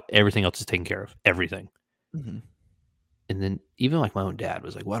your flight. Everything else is taken care of. Everything. Mm-hmm. And then even like my own dad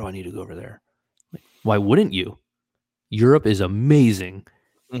was like, why do I need to go over there? Like, why wouldn't you? Europe is amazing.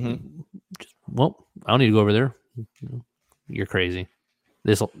 Mm-hmm. Well, I don't need to go over there. You're crazy.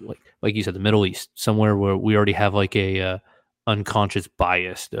 This, like you said, the Middle East, somewhere where we already have like a unconscious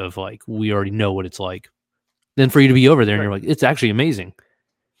bias of like, we already know what it's like. Then for you to be over there and you're like, it's actually amazing.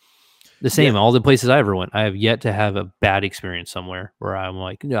 The same, all the places I ever went, I have yet to have a bad experience somewhere where I'm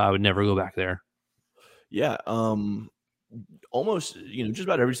like, no, I would never go back there. Yeah. Almost, just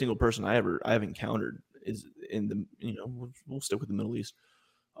about every single person I have encountered is in the, we'll stick with the Middle East,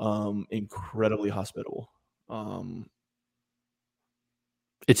 incredibly hospitable.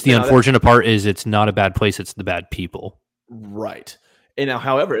 It's the unfortunate part is it's not a bad place. It's the bad people. Right. And now,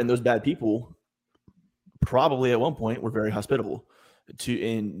 however, and those bad people probably at one point were very hospitable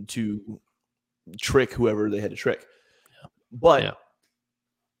to trick whoever they had to trick. But Yeah.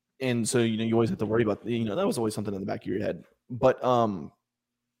 and so you always have to worry about that was always something in the back of your head. But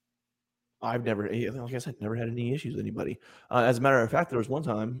I've never, like I said, never had any issues with anybody. As a matter of fact, there was one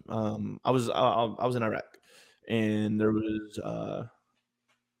time I was in Iraq, and there was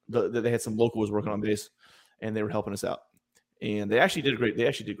they had some locals working on base, and they were helping us out, and they actually did great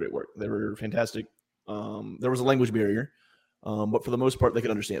work. They were fantastic. There was a language barrier, but for the most part, they could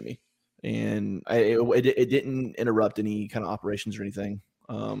understand me, and it didn't interrupt any kind of operations or anything.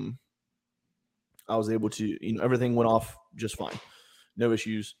 I was able to, everything went off just fine, no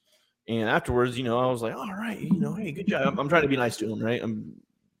issues. And afterwards, I was like, all right, hey, good job. I'm trying to be nice to them, right?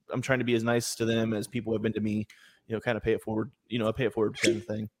 I'm trying to be as nice to them as people have been to me, kind of pay it forward, a pay it forward kind of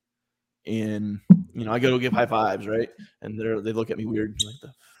thing. And I go to give high fives, right? And they look at me weird, like,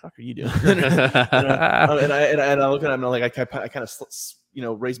 the fuck are you doing? and I look at them and I'm like, I kind of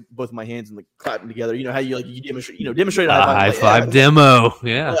raise both of my hands and like clap them together. You know how you demonstrate a high five demo,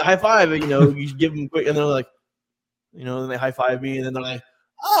 yeah, high five. You give them quick, and they're like, then they high five me, and then they're like,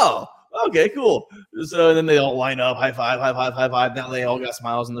 oh, okay, cool. So then they all line up, high five, high five, high five. Now they all got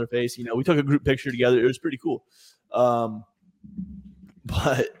smiles on their face. We took a group picture together. It was pretty cool.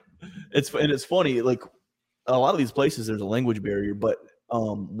 But it's funny, like a lot of these places there's a language barrier, but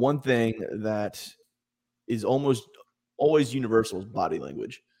one thing that is almost always universal is body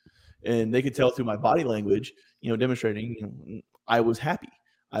language. And they could tell through my body language, demonstrating, I was happy.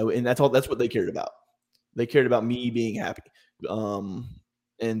 And that's what they cared about. They cared about me being happy.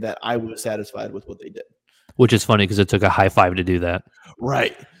 And that I was satisfied with what they did. Which is funny because it took a high five to do that.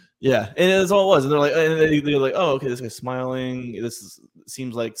 Right. Yeah. And that's all it was. And they're like, oh, okay, this guy's smiling.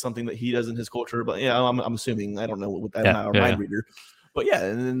 Seems like something that he does in his culture. But yeah, I'm assuming. I don't know what I'm not a mind reader. But yeah,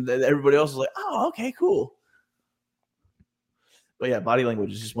 and then everybody else is like, oh, okay, cool. But yeah, body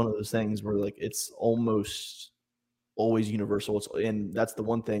language is just one of those things where like it's almost always universal. And that's the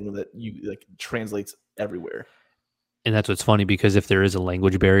one thing that translates everywhere. And that's what's funny, because if there is a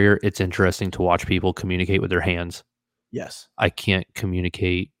language barrier, it's interesting to watch people communicate with their hands. Yes. I can't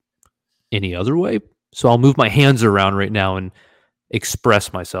communicate any other way. So I'll move my hands around right now and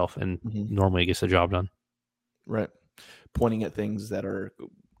express myself. And normally it gets the job done. Right. Pointing at things that are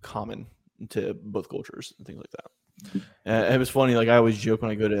common to both cultures and things like that. It was funny. Like I always joke when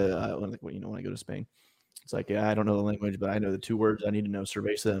I go to, when I go to Spain. It's like, yeah, I don't know the language, but I know the two words I need to know: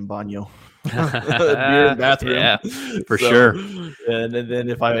 cerveza and baño. Beer and bathroom. Yeah, for sure. And then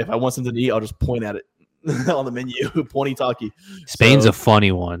if I want something to eat, I'll just point at it on the menu. Pony talkie. Spain's a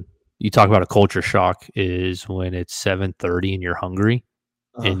funny one. You talk about a culture shock is when it's 7:30 and you're hungry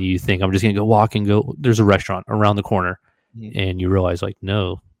and you think, I'm just going to go walk and go. There's a restaurant around the corner. And you realize, like,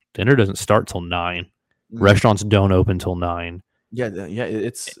 no, dinner doesn't start till 9. Restaurants don't open till 9. Yeah.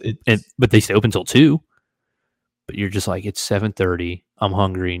 But they stay open till 2. But you're just like, it's 7:30. I'm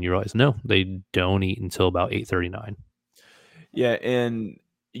hungry, and you realize, no, they don't eat until about 8:39. Yeah, and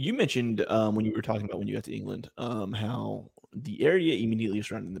you mentioned when you were talking about when you got to England, how the area immediately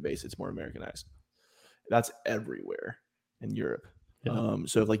surrounding the base, it's more Americanized. That's everywhere in Europe. Yeah.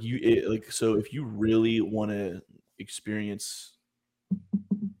 So if you really want to experience,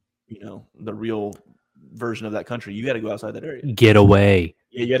 the real version of that country, you got to go outside that area. Get away.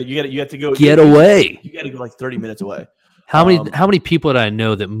 Yeah, you got to go. Get away. You got to go like 30 minutes away. How many people did I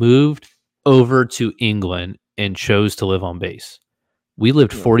know that moved over to England and chose to live on base? We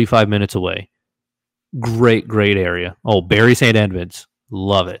lived 45 minutes away. Great area. Oh, Bury St. Edmunds.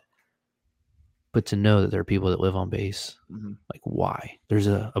 Love it. But to know that there are people that live on base, like, why? There's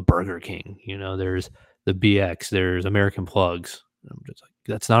a Burger King, there's the BX, there's American Plugs. I'm just like,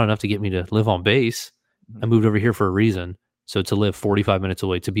 that's not enough to get me to live on base. I moved over here for a reason. So to live 45 minutes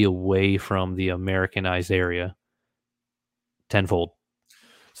away, to be away from the Americanized area, tenfold.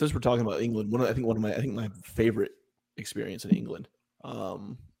 Since we're talking about England, I think my favorite experience in England, it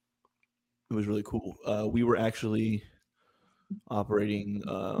was really cool. We were actually operating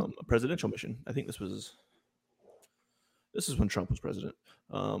a presidential mission. I think this is when Trump was president.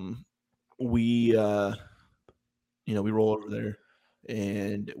 We roll over there,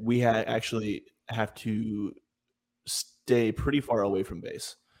 and we actually have to stay pretty far away from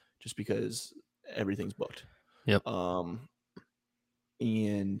base just because everything's booked. Yep.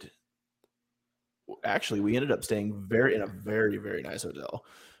 And actually we ended up staying in a very, very nice hotel,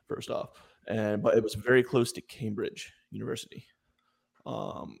 first off. But it was very close to Cambridge University.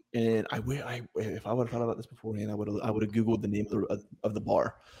 And if I would have thought about this beforehand, I would have Googled the name of the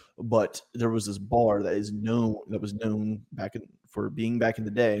bar. But there was this bar that was known for being back in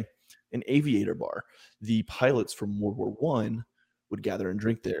the day, an aviator bar. The pilots from World War I would gather and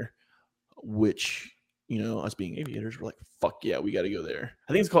drink there. which, us being aviators, we're like, fuck yeah, we got to go there.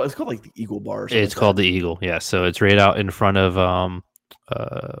 I think it's called like the Eagle Bar. Or something It's like called that. the Eagle. Yeah. So it's right out in front of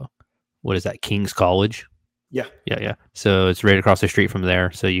what is that? King's College. Yeah. Yeah. So it's right across the street from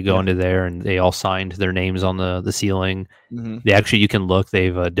there. So you go Yeah. into there, and they all signed their names on the ceiling. Mm-hmm. They actually, you can look.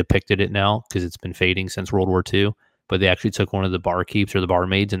 They've depicted it now because it's been fading since World War II. But they actually took one of the barkeeps or the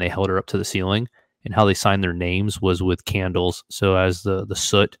barmaids, and they held her up to the ceiling. And how they signed their names was with candles. So as the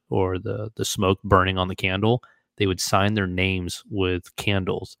soot or the smoke burning on the candle, they would sign their names with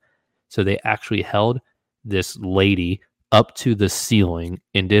candles. So they actually held this lady up to the ceiling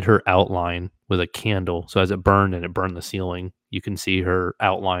and did her outline with a candle. So as it burned and it burned the ceiling, you can see her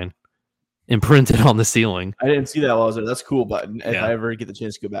outline imprinted on the ceiling. I didn't see that while I was there. That's cool. But if Yeah. I ever get the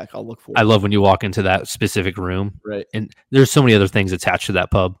chance to go back, I'll look for it. I love when you walk into that specific room. Right. And there's so many other things attached to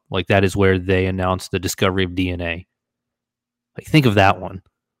that pub. Like that is where they announced the discovery of DNA. Like think of that one.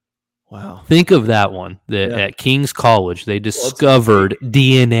 Wow. Think of that one. That at King's College, they discovered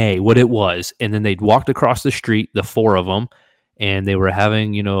DNA, what it was. And then they'd walked across the street, the four of them, and they were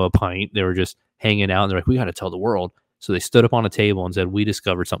having, a pint. They were just hanging out. And they're like, we got to tell the world. So they stood up on a table and said, we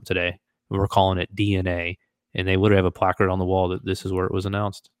discovered something today. And we're calling it DNA. And they literally have a placard on the wall that this is where it was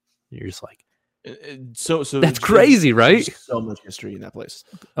announced. And you're just like, so that's crazy, right? So much history in that place.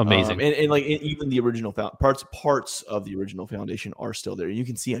 Amazing. And like even the original parts of the original foundation are still there. You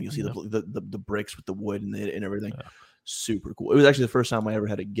can see them. You'll see the bricks with the wood and everything. Yeah. Super cool. It was actually the first time I ever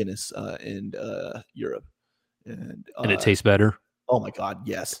had a Guinness in Europe, and it tastes better. Oh my god,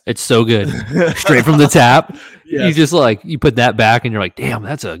 yes, it's so good, straight from the tap. Yes. You just you put that back, and you're like, damn,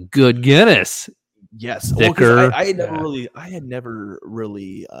 that's a good Guinness. Yes, thicker. Well, I had never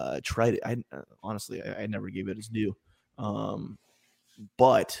really tried it. I honestly, I never gave it its due.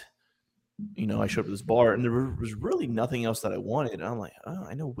 But I showed up at this bar, and there was really nothing else that I wanted. And I'm like, oh,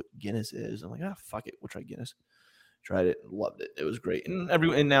 I know what Guinness is. I'm like, fuck it, we'll try Guinness. Tried it, loved it. It was great. And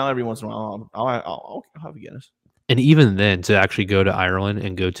now every once in a while, I'll have a Guinness. And even then, to actually go to Ireland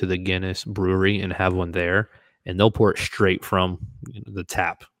and go to the Guinness brewery and have one there, and they'll pour it straight from the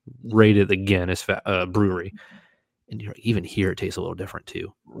tap, right at the Guinness brewery. And even here, it tastes a little different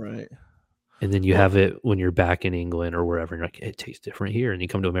too. Right. And then you have it when you're back in England or wherever, and you're like, it tastes different here. And you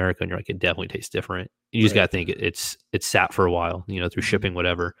come to America, and you're like, it definitely tastes different. You just got to think it's sat for a while, through shipping,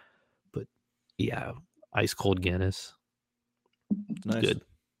 whatever. But yeah, ice cold Guinness. Nice. Good.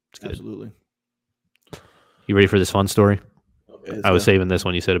 It's good. Absolutely. You ready for this fun story? Okay, I was saving this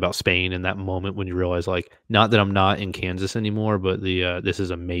one you said about Spain and that moment when you realize, not that I'm not in Kansas anymore, but this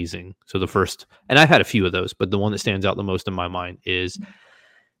is amazing. So the first, and I've had a few of those, but the one that stands out the most in my mind is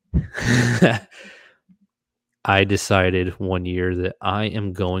I decided one year that I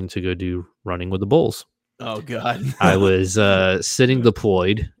am going to go do running with the bulls. Oh God! I was sitting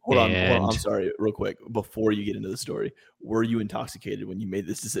deployed. Hold on. I'm sorry, real quick. Before you get into the story, were you intoxicated when you made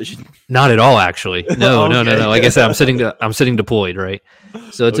this decision? Not at all, actually. No, okay. no. Like I said, I'm sitting deployed, right?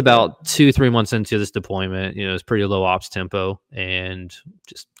 So it's about 2-3 months into this deployment. It's pretty low ops tempo, and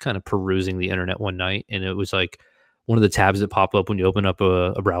just kind of perusing the internet one night, and it was like one of the tabs that pop up when you open up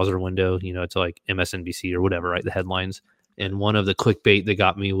a browser window. It's like MSNBC or whatever, right? The headlines. And one of the clickbait that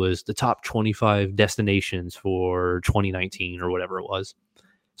got me was the top 25 destinations for 2019 or whatever it was.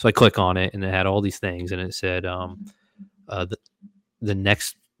 So I click on it, and it had all these things, and it said the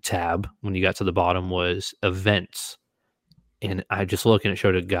next tab when you got to the bottom was events. And I just looked, and it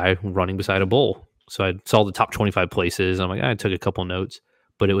showed a guy running beside a bull. So I saw the top 25 places. I'm like, I took a couple notes,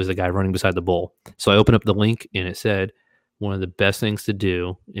 but it was the guy running beside the bull. So I opened up the link, and it said, one of the best things to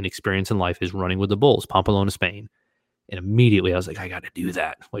do and experience in life is running with the bulls, Pamplona, Spain. And immediately I was like, I got to do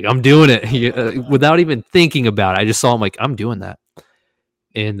that. I'm doing it without even thinking about it. I just saw him like, I'm doing that.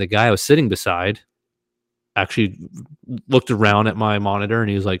 And the guy I was sitting beside actually looked around at my monitor, and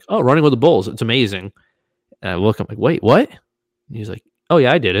he was like, oh, running with the bulls. It's amazing. And I look, I'm like, wait, what? And he's like, oh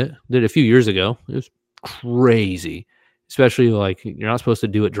yeah, I did it. Did it a few years ago. It was crazy. Especially you're not supposed to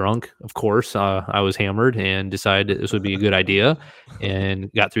do it drunk. Of course, I was hammered and decided this would be a good idea,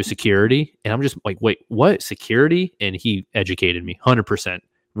 and got through security. And I'm just like, wait, what? Security? And he educated me 100%,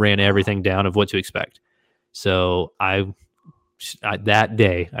 ran everything down of what to expect. So I that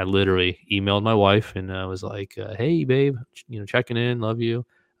day, I literally emailed my wife, and I was like, hey, babe, checking in. Love you.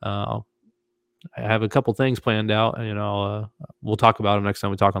 I have a couple things planned out, and we'll talk about them next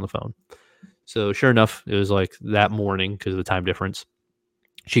time we talk on the phone. So sure enough, it was like that morning because of the time difference.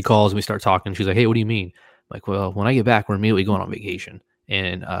 She calls and we start talking. She's like, hey, what do you mean? I'm like, well, when I get back, we're immediately going on vacation,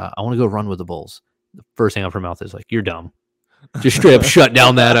 and I want to go run with the bulls. The first thing out of her mouth is like, you're dumb. Just straight up shut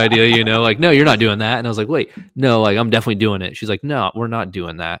down that idea, like, no, you're not doing that. And I was like, wait, no, I'm definitely doing it. She's like, no, we're not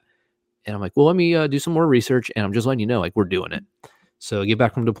doing that. And I'm like, well, let me do some more research, and I'm just letting you know, like, we're doing it. So I get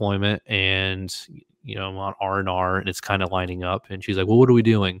back from deployment, and I'm on R&R, and it's kind of lining up. And she's like, well, what are we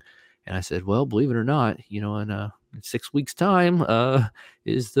doing? And I said, well, believe it or not, in 6 weeks' time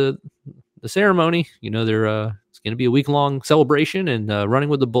is the ceremony. It's going to be a week-long celebration and running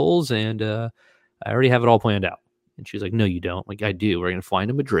with the bulls, and I already have it all planned out. And she's like, no, you don't. Like, I do. We're going to fly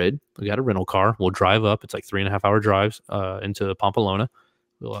into Madrid. We got a rental car. We'll drive up. It's like 3.5-hour drives into Pamplona.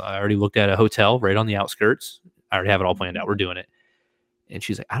 I already looked at a hotel right on the outskirts. I already have it all planned out. We're doing it. And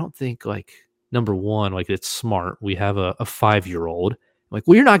she's like, I don't think, like, number one, like, it's smart. We have a 5-year-old. I'm like,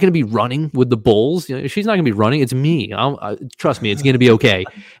 well, you're not going to be running with the bulls. She's not going to be running. It's me. Trust me, it's going to be okay.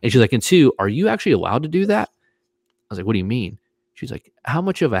 And she's like, and two, are you actually allowed to do that? I was like, what do you mean? She's like, how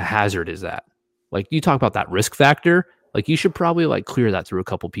much of a hazard is that? Like, you talk about that risk factor. Like, you should probably, like, clear that through a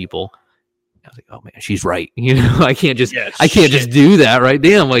couple people. I was like, oh man, she's right. I can't just do that, right?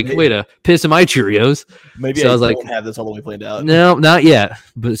 Damn, like, way to piss in my Cheerios. Maybe I was like, have this all the way planned out. No, not yet.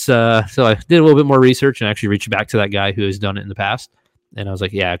 But so I did a little bit more research and actually reached back to that guy who has done it in the past. And I was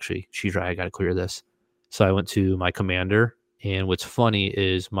like, yeah, actually, she's right. I got to clear this. So I went to my commander. And what's funny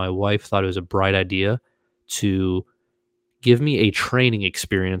is my wife thought it was a bright idea to give me a training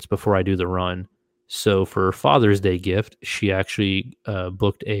experience before I do the run. So for Father's Day gift, she actually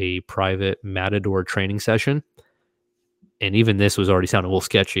booked a private Matador training session. And even this was already sounding a little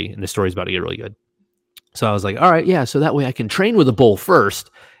sketchy, and the story's about to get really good. So I was like, all right, yeah, so that way I can train with a bull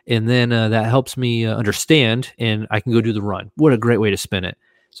first, and then that helps me understand, and I can go do the run. What a great way to spin it.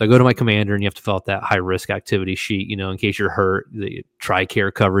 So I go to my commander, and you have to fill out that high-risk activity sheet, in case you're hurt. The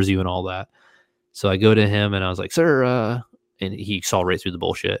TRICARE covers you and all that. So I go to him, and I was like, sir, and he saw right through the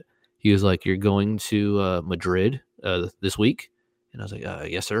bullshit. He was like, you're going to Madrid this week? And I was like,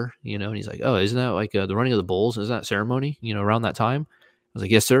 yes, sir. And he's like, oh, isn't that like the running of the bulls? Isn't that ceremony, around that time? I was like,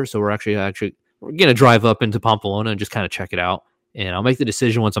 yes, sir. So we're actually we're going to drive up into Pamplona and just kind of check it out. And I'll make the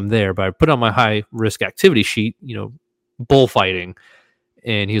decision once I'm there. But I put on my high risk activity sheet, bullfighting.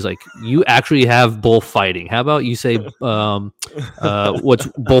 And he was like, you actually have bullfighting. How about you say, what's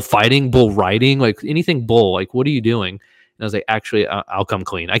bullfighting, bull riding, like anything bull? Like, what are you doing? And I was like, actually, I'll come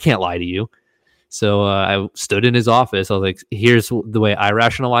clean. I can't lie to you. So I stood in his office. I was like, here's the way I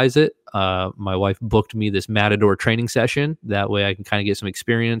rationalize it. My wife booked me this Matador training session. That way I can kind of get some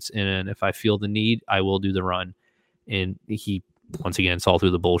experience. And if I feel the need, I will do the run. And he, once again, saw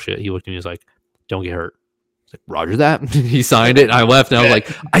through the bullshit. He looked at me and was like, don't get hurt. I was like, Roger that. He signed it. And I left. And I was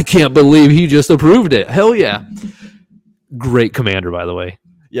like, I can't believe he just approved it. Hell yeah. Great commander, by the way.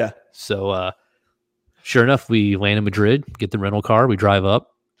 Yeah. So, sure enough, we land in Madrid, get the rental car, we drive up.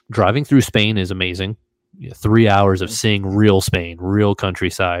 Driving through Spain is amazing. 3 hours of seeing real Spain, real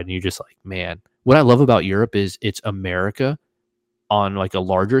countryside. And you're just like, man, what I love about Europe is it's America on like a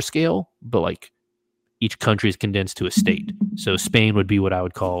larger scale, but like each country is condensed to a state. So Spain would be what I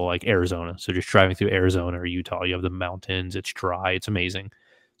would call like Arizona. So just driving through Arizona or Utah, you have the mountains, it's dry, it's amazing.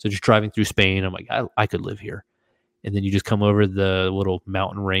 So just driving through Spain, I'm like, I could live here. And then you just come over the little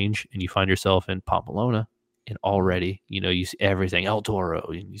mountain range and you find yourself in Pamplona. And already, you see everything, El Toro,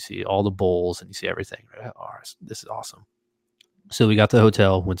 and you see all the bulls and you see everything. Right? Oh, this is awesome. So we got to the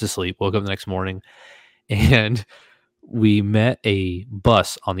hotel, went to sleep, woke up the next morning, and we met a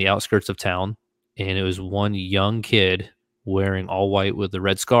bus on the outskirts of town. And it was one young kid wearing all white with a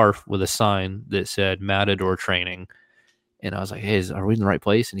red scarf with a sign that said Matador training. And I was like, hey, are we in the right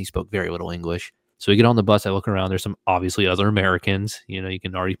place? And he spoke very little English. So we get on the bus, I look around, there's some obviously other Americans, you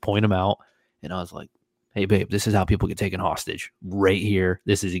can already point them out. And I was like, hey, babe, this is how people get taken hostage right here.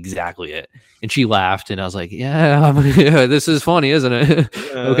 This is exactly it. And she laughed, and I was like, yeah, this is funny, isn't it?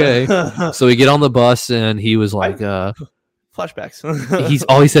 Okay. So we get on the bus, and he was like, flashbacks.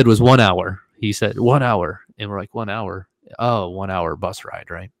 All he said was 1 hour. He said 1 hour. And we're like, 1 hour? Oh, 1 hour bus ride,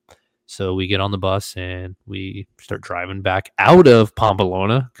 right? So we get on the bus, and we start driving back out of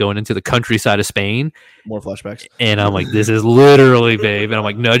Pamplona, going into the countryside of Spain. More flashbacks. And I'm like, this is literally, babe. And I'm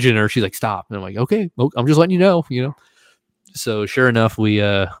like nudging her. She's like, stop. And I'm like, okay, well, I'm just letting you know. So sure enough, we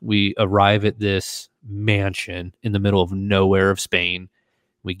arrive at this mansion in the middle of nowhere of Spain.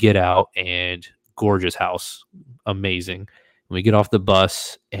 We get out, and gorgeous house, amazing. And we get off the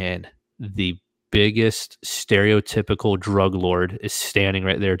bus, and the biggest stereotypical drug lord is standing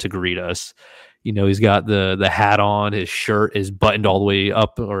right there to greet us. He's got the hat on, his shirt is buttoned all the way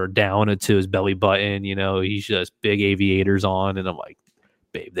up or down to his belly button. He's just big aviators on. And I'm like,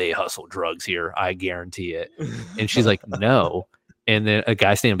 babe, they hustle drugs here. I guarantee it. And she's like, no. And then a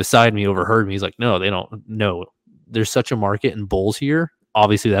guy standing beside me overheard me. He's like, no, they don't. No, there's such a market in bulls here.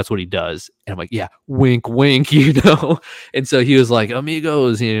 obviously that's what he does. And I'm like, yeah, wink, wink, you know? And so he was like,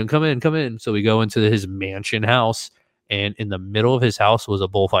 amigos, you know, come in, come in. So we go into his mansion house, and in the middle of his house was a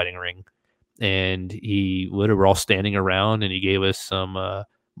bullfighting ring. And he literally were all standing around, and he gave us some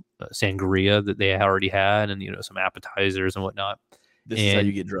sangria that they already had, and, you know, some appetizers and whatnot. This is how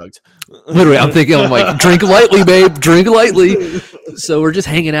you get drugged. Literally, I'm thinking, I'm like, drink lightly, babe, drink lightly. So we're just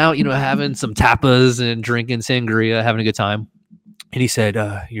hanging out, you know, having some tapas and drinking sangria, having a good time. And he said,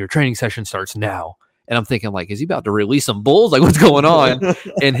 your training session starts now. And I'm thinking, like, is he about to release some bulls? Like, what's going on?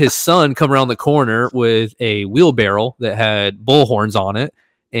 And his son come around the corner with a wheelbarrow that had bull horns on it.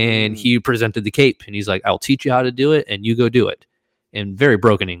 And he presented the cape. And he's like, I'll teach you how to do it, and you go do it. In very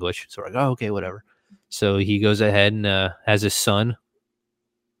broken English. So we're like, oh, okay, whatever. So he goes ahead and has his son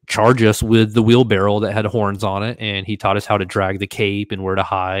charge us with the wheelbarrow that had horns on it. And he taught us how to drag the cape and where to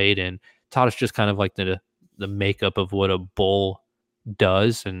hide, and taught us just kind of like the makeup of what a bull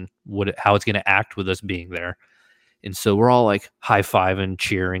does and how it's going to act with us being there. And so we're all like high-fiving,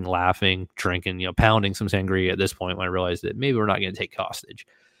 cheering, laughing, drinking, you know, pounding some sangria at this point when I realized that maybe we're not going to take hostage.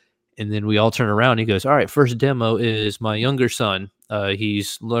 And then we all turn around and he goes, all right, first demo is my younger son.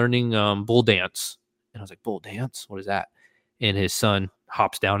 He's learning bull dance. And I was like, bull dance? What is that? And his son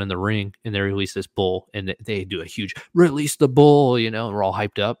hops down in the ring, and they release this bull, and they do a huge release the bull, you know, and we're all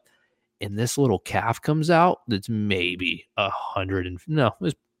hyped up. And this little calf comes out that's maybe it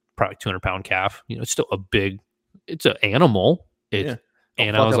was probably 200-pound calf. You know, it's still it's an animal. And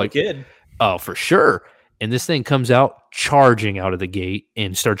I was like, kid. Oh, for sure. And this thing comes out charging out of the gate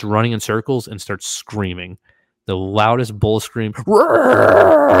and starts running in circles and starts screaming. The loudest bull scream.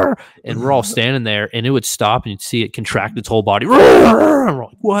 Roar! And we're all standing there, and it would stop, and you'd see it contract its whole body. Roar! And we're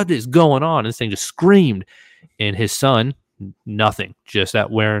like, what is going on? And this thing just screamed. And his son, nothing, just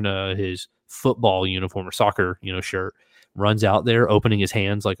that wearing his football uniform or soccer, you know, shirt, runs out there, opening his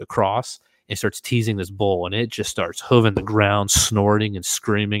hands like a cross, and starts teasing this bull. And it just starts hooving the ground, snorting and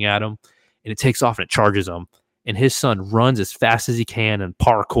screaming at him. And it takes off and it charges him. And his son runs as fast as he can and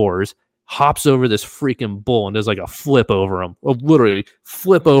parkours, hops over this freaking bull and does like a flip over him, literally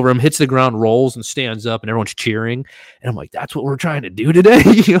flip over him, hits the ground, rolls, and stands up, and everyone's cheering. And I'm like, that's what we're trying to do today?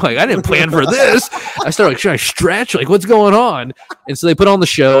 You know, like, I didn't plan for this. I started like trying to stretch, like, what's going on? And so they put on the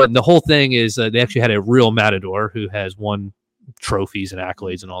show, and the whole thing is they actually had a real matador who has won trophies and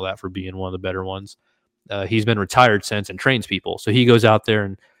accolades and all that for being one of the better ones. He's been retired since and trains people. So he goes out there,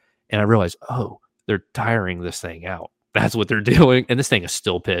 and I realized, oh, they're tiring this thing out. That's what they're doing. And this thing is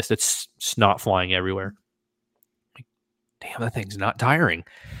still pissed. It's snot flying everywhere. Like, damn, that thing's not tiring.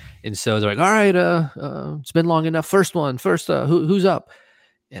 And so they're like, all right, it's been long enough. First, who's up?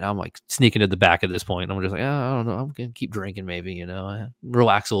 And I'm like sneaking to the back at this point. I'm just like, I don't know. I'm going to keep drinking maybe, you know,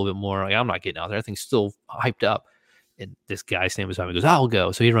 relax a little bit more. Like, I'm not getting out there. Everything's still hyped up. And this guy standing beside me goes, I'll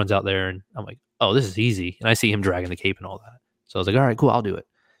go. So he runs out there, and I'm like, oh, this is easy. And I see him dragging the cape and all that. So I was like, all right, cool, I'll do it.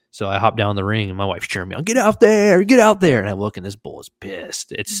 So I hop down the ring, and my wife's cheering me on, get out there, get out there. And I look, and this bull is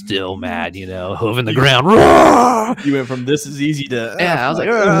pissed. It's still mad, you know, hooving the ground. You went from this is easy to... Yeah, I was like,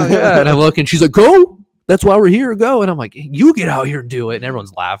 oh, yeah. And I look, and she's like, go. That's why we're here, go. And I'm like, you get out here and do it. And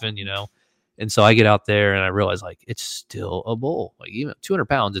everyone's laughing, you know. And so I get out there, and I realize, like, it's still a bull. Like, even 200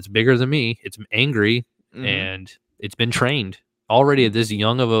 pounds, it's bigger than me. It's angry, and it's been trained. Already this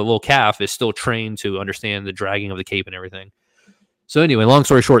young of a little calf is still trained to understand the dragging of the cape and everything. So anyway, long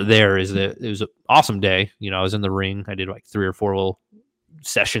story short there is that it was an awesome day. You know, I was in the ring. I did like 3 or 4 little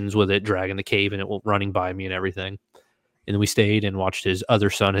sessions with it, dragging the cape and it running by me and everything. And then we stayed and watched his other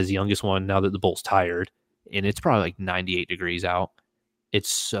son, his youngest one, now that the bull's tired. And it's probably like 98 degrees out. It's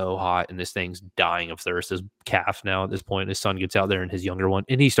so hot, and this thing's dying of thirst. His calf now at this point, his son gets out there, and his younger one,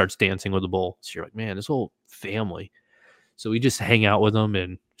 and he starts dancing with the bull. So you're like, man, this whole family. So we just hang out with him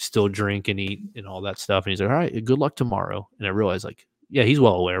and still drink and eat and all that stuff. And he's like, all right, good luck tomorrow. And I realized, like, yeah, he's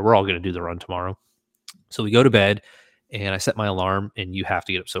well aware. We're all going to do the run tomorrow. So we go to bed, and I set my alarm, and you have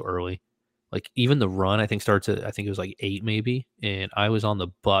to get up so early. Like, even the run, I think, starts at, I think it was like 8 maybe. And I was on the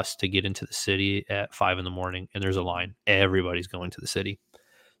bus to get into the city at 5 in the morning, and there's a line. Everybody's going to the city.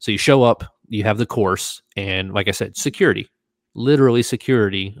 So you show up, you have the course, and like I said, security, literally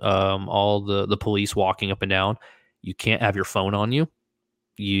security, all the police walking up and down. You can't have your phone on you.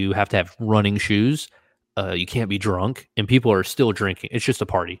 You have to have running shoes. You can't be drunk, and people are still drinking. It's just a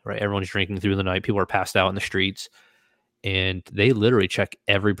party, right? Everyone's drinking through the night. People are passed out in the streets, and they literally check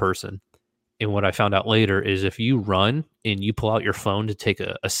every person. And what I found out later is if you run and you pull out your phone to take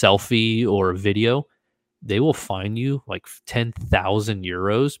a selfie or a video, they will fine you like 10,000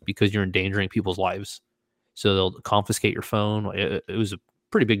 euros because you're endangering people's lives. So they'll confiscate your phone. It was a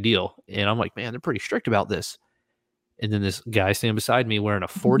pretty big deal. And I'm like, man, they're pretty strict about this. And then this guy standing beside me wearing a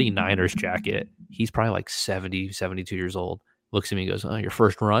 49ers jacket. He's probably like 70, 72 years old. Looks at me and goes, "Oh, your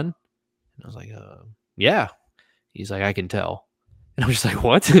first run?" And I was like, yeah. He's like, "I can tell." And I'm just like,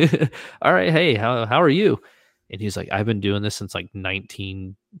 "What?" "All right. Hey, how are you?" And he's like, "I've been doing this since like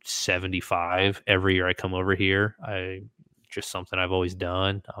 1975. Every year I come over here. Just something I've always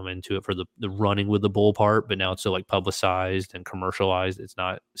done. I'm into it for the running with the bull part, but now it's so like publicized and commercialized. It's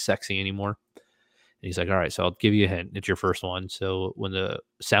not sexy anymore." And he's like, "All right, so I'll give you a hint. It's your first one. So when the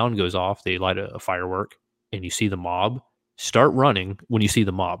sound goes off, they light a firework and you see the mob. Start running when you see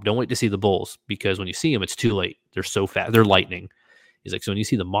the mob. Don't wait to see the bulls because when you see them, it's too late. They're so fast. They're lightning." He's like, "So when you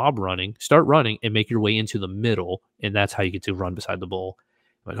see the mob running, start running and make your way into the middle. And that's how you get to run beside the bull."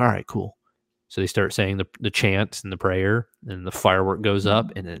 I'm like, "All right, cool." So they start saying the chants and the prayer, and the firework goes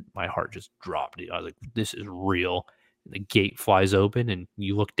up, and then my heart just dropped. I was like, "This is real." And the gate flies open, and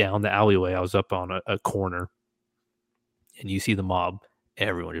you look down the alleyway. I was up on a corner, and you see the mob,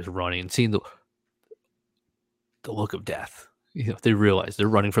 everyone just running, and seeing the look of death. They realize they're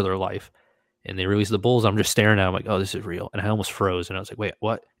running for their life, and they release the bulls. I'm just staring at them like, "Oh, this is real." And I almost froze, and I was like, "Wait,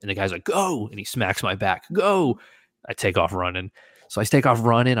 what?" And the guy's like, "Go!" And he smacks my back. "Go!" I take off running. So I take off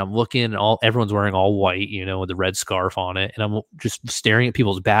running. I'm looking, everyone's wearing all white, with the red scarf on it. And I'm just staring at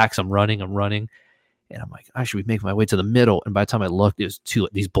people's backs. I'm running. And I'm like, I should be making my way to the middle. And by the time I looked, it was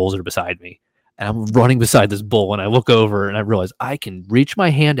these bulls are beside me. And I'm running beside this bull. And I look over and I realize I can reach my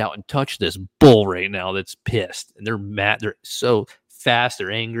hand out and touch this bull right now that's pissed. And they're mad. They're so fast.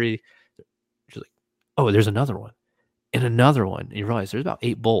 They're angry. She's like, "Oh, there's another one and another one." And you realize there's about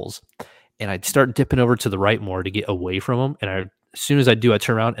 8 bulls. And I'd start dipping over to the right more to get away from them. And as soon as I do, I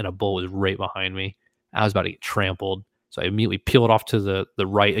turn around and a bull was right behind me. I was about to get trampled. So I immediately peel it off to the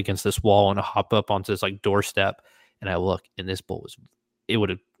right against this wall and I hop up onto this like doorstep. And I look, and this bull it would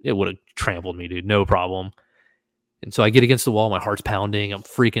have trampled me, dude. No problem. And so I get against the wall. My heart's pounding. I'm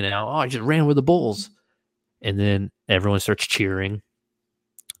freaking out. Oh, I just ran with the bulls. And then everyone starts cheering.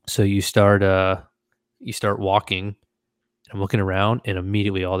 So you start walking. I'm looking around, and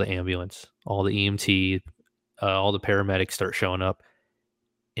immediately all the ambulance, all the EMT, all the paramedics start showing up.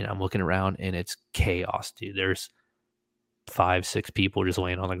 And I'm looking around, and it's chaos, dude. There's 5, 6 people just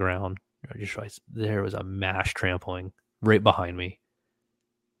laying on the ground. There was a mass trampling right behind me.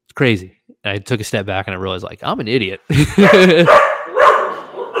 It's crazy. I took a step back, and I realized, like, I'm an idiot. Should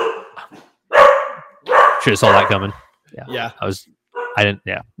have saw that coming. Yeah. I didn't.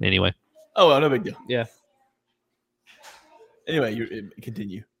 Yeah. Anyway. Oh, well, no big deal. Yeah. Anyway,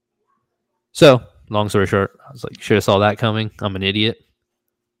 continue. So, long story short, I was like, should have saw that coming. I'm an idiot.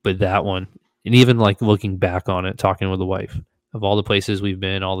 But that one, and even like looking back on it, talking with the wife, of all the places we've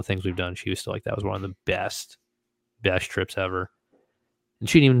been, all the things we've done, she was still like, that was one of the best trips ever. And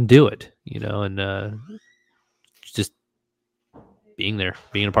she didn't even do it, and just being there,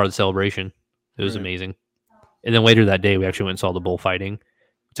 being a part of the celebration. It was amazing. And then later that day, we actually went and saw the bullfighting.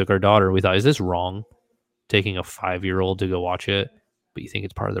 We took our daughter. We thought, is this wrong? Taking a 5-year-old to go watch it, but you think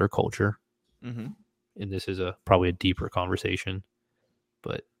it's part of their culture. Mm-hmm. And this is probably a deeper conversation,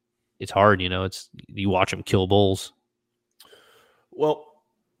 but it's hard, it's, you watch them kill bulls. Well,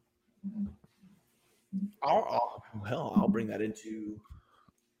 I'll bring that into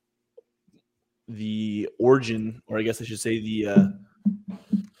the origin, or I guess I should say the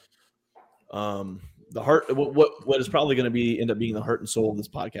heart. What is probably going to end up being the heart and soul of this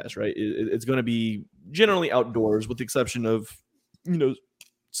podcast, right? It's going to be generally outdoors, with the exception of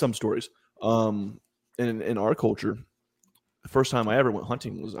some stories. In our culture, the first time I ever went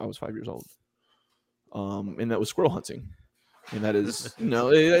hunting was I was 5 years old, and that was squirrel hunting, and that is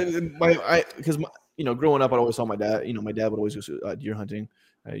because growing up I always saw my dad. My dad would always go deer hunting.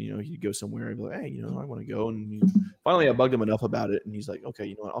 He'd go somewhere and be like, "Hey, I want to go." And finally, I bugged him enough about it, and he's like, "Okay,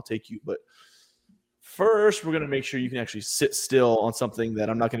 you know what? I'll take you, but first, we're going to make sure you can actually sit still on something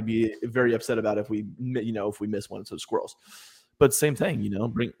that I'm not going to be very upset about if we miss one of those squirrels." But same thing,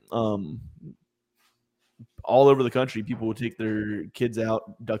 bring all over the country, people would take their kids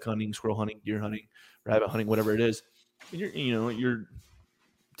out duck hunting, squirrel hunting, deer hunting, rabbit hunting, whatever it is. You're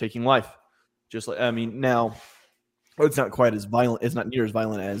taking life. Just like, now it's not quite as violent. It's not near as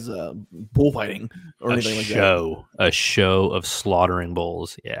violent as bullfighting or anything like that. A show of slaughtering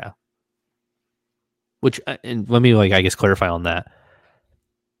bulls. Yeah. Which, and let me I guess clarify on that.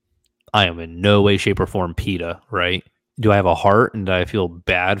 I am in no way, shape, or form PETA, right? Do I have a heart and do I feel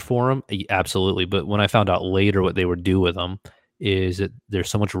bad for them? Absolutely. But when I found out later what they would do with them is that there's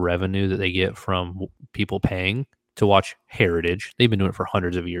so much revenue that they get from people paying to watch heritage. They've been doing it for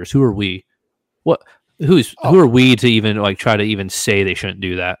hundreds of years. Who are we? Who are we to even try to even say they shouldn't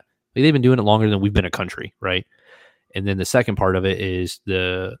do that? They've been doing it longer than we've been a country, right? And then the second part of it is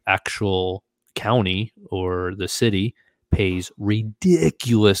the actual county or the city pays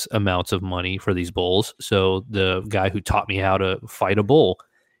ridiculous amounts of money for these bulls. So the guy who taught me how to fight a bull,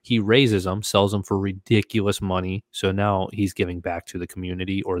 he raises them, sells them for ridiculous money. So now he's giving back to the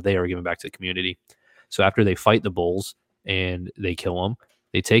community, or they are giving back to the community. So after they fight the bulls and they kill them,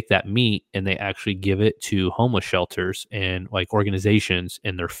 they take that meat and they actually give it to homeless shelters and like organizations,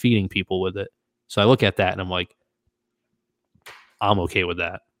 and they're feeding people with it. So I look at that and I'm like, I'm okay with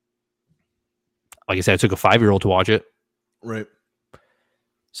that. Like I said, I took a 5-year-old to watch it. Right.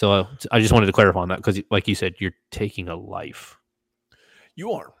 So I just wanted to clarify on that because, like you said, you're taking a life.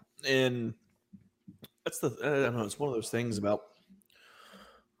 You are. And that's I don't know, it's one of those things about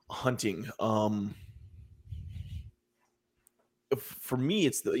hunting. For me,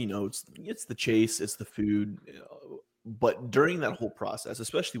 it's the, it's the chase, it's the food. But during that whole process,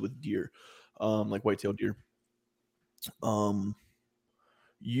 especially with deer, like white-tailed deer,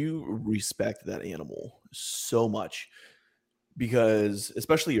 you respect that animal so much, because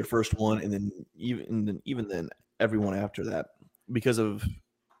especially your first one, and then even then everyone after that, because of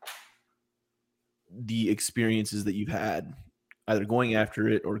the experiences that you've had either going after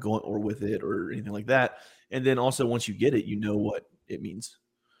it or going or with it or anything like that. And then also once you get it, you know what it means.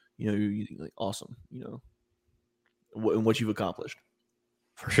 You're like, awesome, what you've accomplished.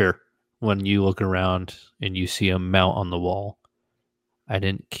 For sure. When you look around and you see a mount on the wall, I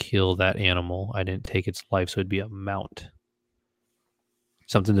didn't kill that animal. I didn't take its life, so it'd be a mount.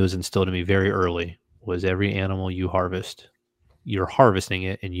 Something that was instilled in me very early was every animal you harvest, you're harvesting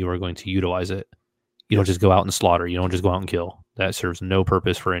it and you are going to utilize it. You don't just go out and slaughter. You don't just go out and kill. That serves no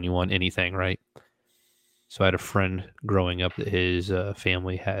purpose for anyone, anything, right? So I had a friend growing up that his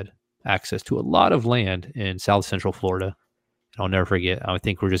family had access to a lot of land in South Central Florida. And I'll never forget. I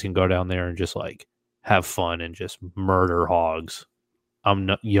think we're just going to go down there and just like have fun and just murder hogs. I'm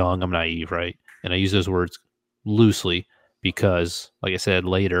not young, I'm naive, right? And I use those words loosely because, like I said,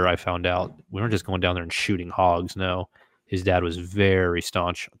 later I found out we weren't just going down there and shooting hogs. No, his dad was very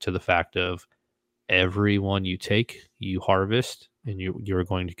staunch to the fact of everyone you take, you harvest, and you're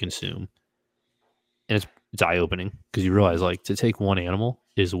going to consume. And it's eye opening because you realize like to take one animal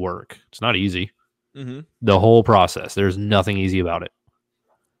is work. It's not easy. Mm-hmm. The whole process, there's nothing easy about it.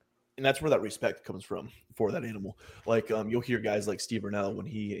 And that's where that respect comes from for that animal. Like you'll hear guys like Steve Burnell when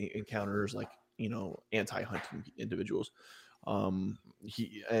he encounters like anti-hunting individuals.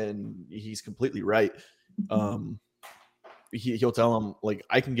 He's completely right. He'll tell them like,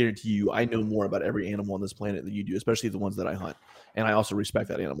 I can guarantee you, I know more about every animal on this planet than you do, especially the ones that I hunt, and I also respect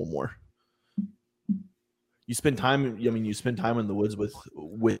that animal more. You spend time. You spend time in the woods with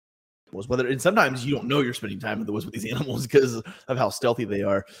and sometimes you don't know you're spending time in the woods with these animals because of how stealthy they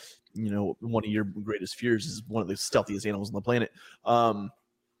are. One of your greatest fears is one of the stealthiest animals on the planet.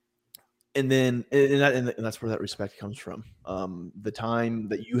 And that's where that respect comes from. The time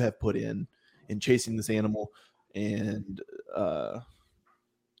that you have put in chasing this animal and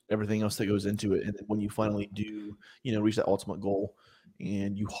everything else that goes into it. And then when you finally do, reach that ultimate goal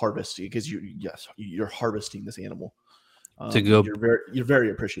and you harvest it, because you're harvesting this animal. You're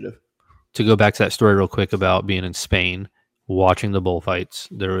very appreciative. To go back to that story real quick about being in Spain, watching the bullfights,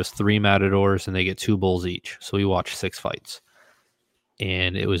 there was 3 matadors and they get 2 bulls each. So we watched 6 fights.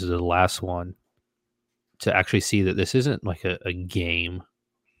 And it was the last one to actually see that this isn't like a game.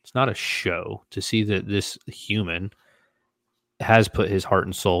 It's not a show. To see that this human has put his heart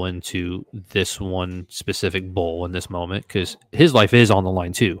and soul into this one specific bull in this moment, because his life is on the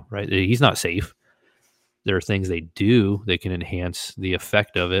line too, right? He's not safe. There are things they do that can enhance the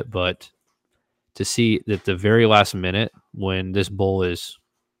effect of it, but to see that the very last minute when this bull it's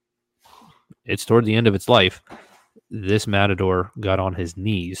toward the end of its life, this matador got on his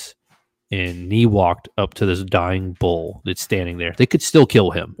knees and knee walked up to this dying bull that's standing there. They could still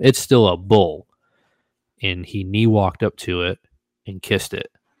kill him. It's still a bull. And he knee walked up to it and kissed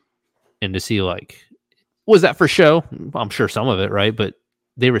it. And to see, like, was that for show? I'm sure some of it, right? But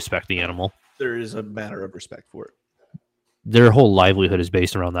they respect the animal. There is a matter of respect for it. Their whole livelihood is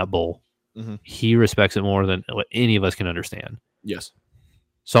based around that bull. Mm-hmm. He respects it more than what any of us can understand. Yes.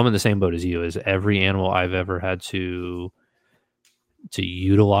 So I'm in the same boat as you. As every animal I've ever had to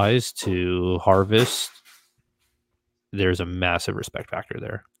utilize, to harvest, there's a massive respect factor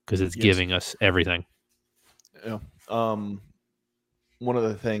there because it's giving us everything. Yeah. One of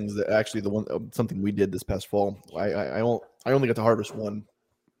the things that actually something we did this past fall, I only got to harvest one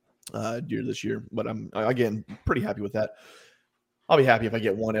deer this year, but I'm again pretty happy with that. I'll be happy if I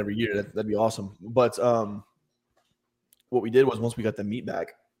get one every year. That'd be awesome. But what we did was, once we got the meat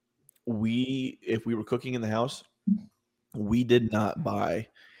back, if we were cooking in the house, we did not buy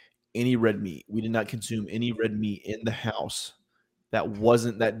any red meat. We did not consume any red meat in the house that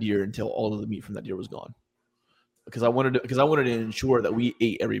wasn't that deer until all of the meat from that deer was gone. Because I wanted to ensure that we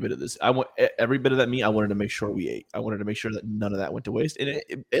ate every bit of this. I want every bit of that meat. I wanted to make sure we ate. I wanted to make sure that none of that went to waste. And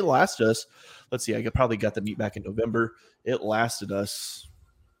it lasted us. Let's see. I probably got the meat back in November. It lasted us,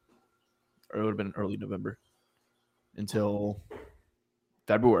 or it would have been early November until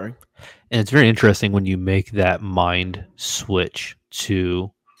February. And it's very interesting when you make that mind switch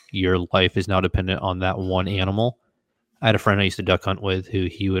to your life is now dependent on that one animal. I had a friend I used to duck hunt with who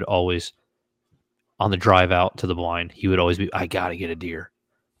he would always, on the drive out to the blind, he would always be, I got to get a deer.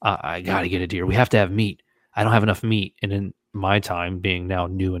 I got to get a deer. We have to have meat. I don't have enough meat. And in my time, being now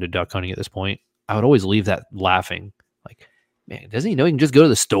new into duck hunting at this point, I would always leave that laughing. Like, man, doesn't he know he can just go to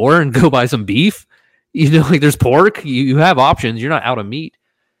the store and go buy some beef? You know, like there's pork. You have options. You're not out of meat.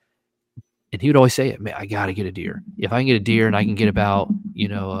 And he would always say it, man, I got to get a deer. If I can get a deer and I can get about,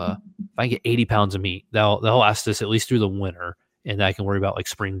 if I can get 80 pounds of meat, they'll last us at least through the winter. And I can worry about like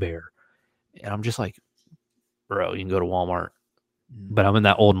spring bear. And I'm just like, bro, you can go to Walmart. But I'm in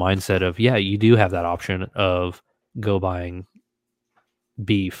that old mindset of, yeah, you do have that option of go buying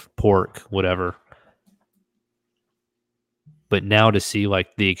beef, pork, whatever. But now to see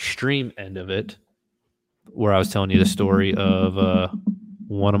like the extreme end of it, where I was telling you the story of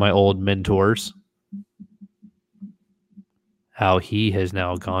one of my old mentors, how he has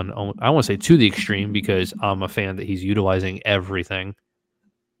now gone, I want to say to the extreme because I'm a fan that he's utilizing everything.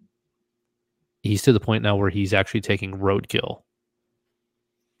 He's to the point now where he's actually taking roadkill.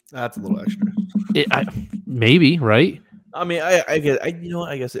 That's a little extra. Maybe, right? I mean, I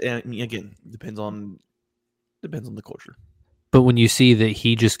guess again, depends on the culture. But when you see that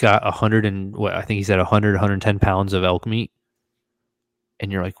he just got 100 and what I think he said 100, 110 pounds of elk meat,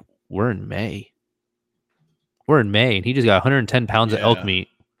 and you're like, we're in May, and he just got 110 pounds of elk meat.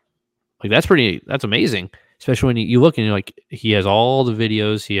 Like that's amazing. Especially when you look and you're like, he has all the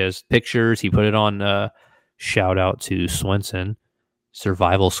videos, he has pictures, he put it on. Shout out to Swenson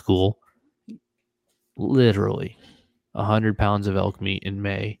Survival School. Literally 100 pounds of elk meat in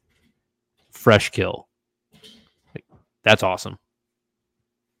May, fresh kill. That's awesome.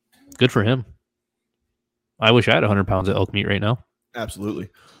 Good for him. I wish I had 100 pounds of elk meat right now. Absolutely.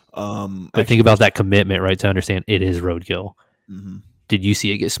 But think about that commitment, right? To understand it is roadkill. Mm-hmm. Did you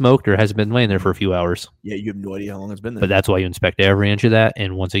see it get smoked or has it been laying there for a few hours? Yeah, you have no idea how long it's been there. But that's why you inspect every inch of that.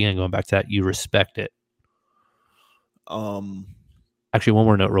 And once again, going back to that, you respect it. Actually, one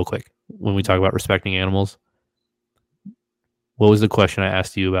more note real quick. When we talk about respecting animals, what was the question I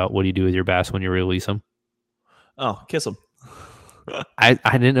asked you about what do you do with your bass when you release them? Oh, kiss them. I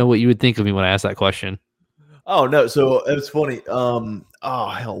didn't know what you would think of me when I asked that question. Oh, no. So it's funny.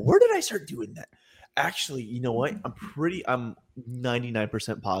 Hell, where did I start doing that? Actually, you know what? I'm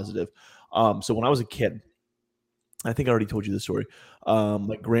 99% positive. So when I was a kid, I think I already told you the story.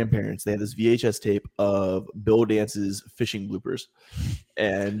 My grandparents, they had this VHS tape of Bill Dance's fishing bloopers.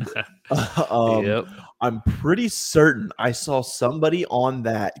 And Yep. I'm pretty certain I saw somebody on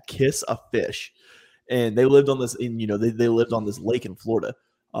that kiss a fish. And they lived on this, they lived on this lake in Florida.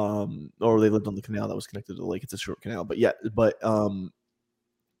 Or they lived on the canal that was connected to the lake. It's a short canal.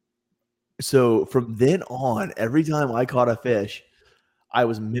 So from then on, every time I caught a fish, I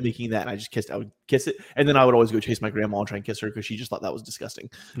was mimicking that, and I would kiss it, and then I would always go chase my grandma and try and kiss her because she just thought that was disgusting.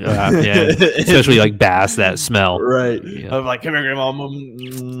 Yeah, especially like bass, that smell. Right. Yeah. I'm like, come here, grandma,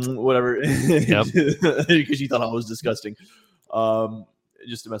 whatever. Yep. Because she thought I was disgusting,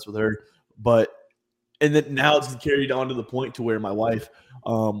 just to mess with her. And then now it's carried on to the point to where my wife,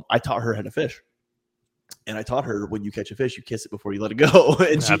 I taught her how to fish. And I taught her when you catch a fish, you kiss it before you let it go.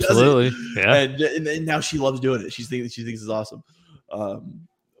 And she Absolutely. does it. Yeah. And now she loves doing it. She thinks it's awesome.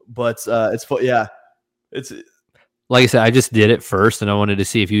 It's fun. Yeah. It's like I said, I just did it first and I wanted to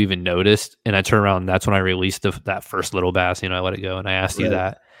see if you even noticed. And I turned around and that's when I released that first little bass, I let it go and I asked you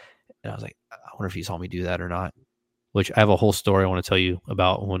that. And I was like, I wonder if you saw me do that or not, which I have a whole story I want to tell you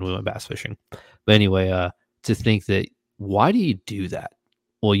about when we went bass fishing. But anyway, to think that, why do you do that?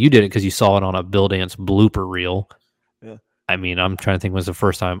 Well, you did it because you saw it on a Bill Dance blooper reel. Yeah. I mean, I'm trying to think when was the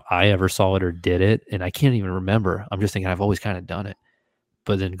first time I ever saw it or did it. And I can't even remember. I'm just thinking I've always kind of done it.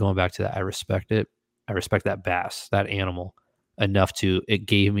 But then going back to that, I respect it. I respect that bass, that animal enough it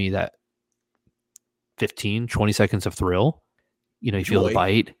gave me that 15, 20 seconds of thrill. You feel the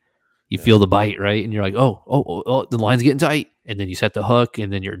bite. You feel the bite, right? And you're like, oh, the line's getting tight. And then you set the hook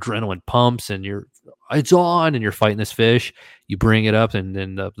and then your adrenaline pumps and it's on and you're fighting this fish. You bring it up and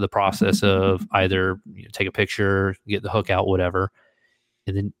then the process of either take a picture, get the hook out, whatever.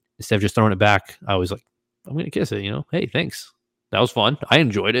 And then instead of just throwing it back, I was like, I'm gonna kiss it. Hey, thanks. That was fun. I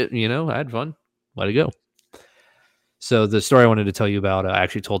enjoyed it. I had fun. Let it go. So the story I wanted to tell you about, I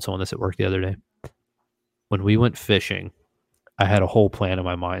actually told someone this at work the other day. When we went fishing, I had a whole plan in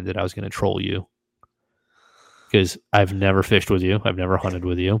my mind that I was going to troll you because I've never fished with you. I've never hunted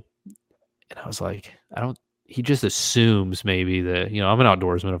with you. And I was like, he just assumes maybe that, I'm an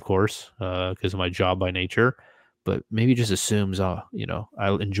outdoorsman, of course, because of my job by nature, but maybe just assumes, I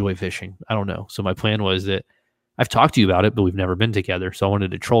enjoy fishing. I don't know. So my plan was that I've talked to you about it, but we've never been together. So I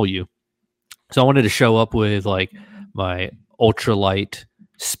wanted to troll you. So I wanted to show up with like my ultralight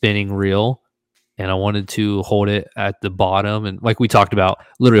spinning reel, and I wanted to hold it at the bottom, and like we talked about,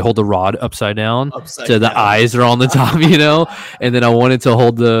 literally hold the rod upside down so the eyes are on the top, and then I wanted to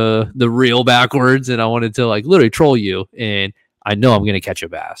hold the reel backwards, and I wanted to like literally troll you, and I know I'm gonna catch a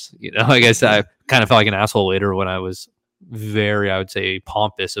bass. Like I said, I kind of felt like an asshole later when I was very, I would say,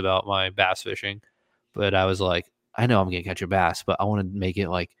 pompous about my bass fishing, but I was like, I know I'm gonna catch a bass, but I want to make it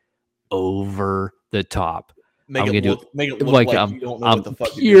like over the top. Make I'm it gonna look, make it do look like like you don't know I'm what the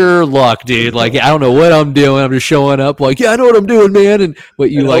fuck you're doing. pure luck, dude. Like I don't know what I'm doing. I'm just showing up like, yeah, I know what I'm doing, man. And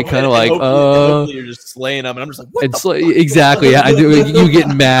what you And like kind of like hopefully you're just slaying them, and I'm just like, what and the fuck? exactly. I do. You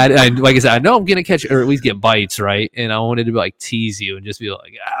getting mad, and like I said, I know I'm gonna catch or at least get bites, right? And I wanted to like tease you and just be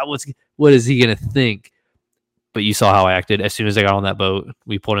like, what is he gonna think? But you saw how I acted as soon as I got on that boat.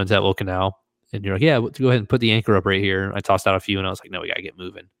 We pulled into that little canal, and you're like, yeah, go ahead and put the anchor up right here. I tossed out a few, and I was like, no, we gotta get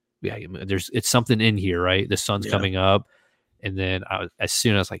moving. It's something in here, right? The sun's coming up, and then as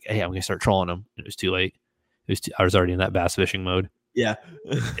soon as I was like, hey, I'm gonna start trolling them. It was too late. I was already in that bass fishing mode. Yeah.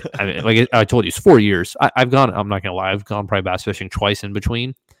 I mean, like I told you, it's 4 years. I've gone. I'm not gonna lie. I've gone probably bass fishing twice in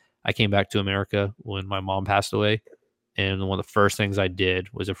between. I came back to America when my mom passed away, and one of the first things I did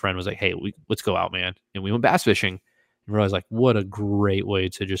was a friend was like, "Hey, let's go out, man," and we went bass fishing. And realized like what a great way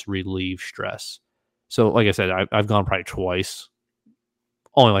to just relieve stress. So, like I said, I've gone probably twice.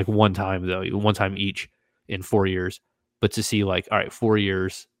 Only like one time though, one time each in 4 years. But to see like, all right, 4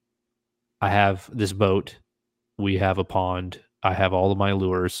 years, I have this boat, we have a pond, I have all of my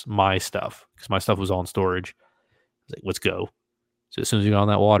lures, my stuff, because my stuff was all in storage. I was like, let's go. So as soon as we got on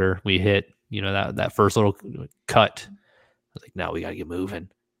that water, we hit, that first little cut. I was like, now we gotta get moving.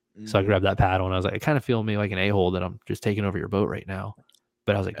 So I grabbed that paddle and I was like, I kind of feel me like an a-hole that I'm just taking over your boat right now.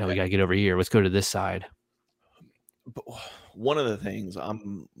 But I was like, no, we gotta get over here. Let's go to this side. But one of the things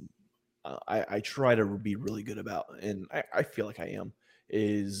I try to be really good about, and I feel like I am,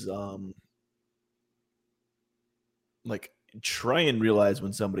 is like try and realize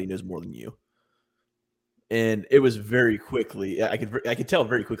when somebody knows more than you. And it was very quickly, I could tell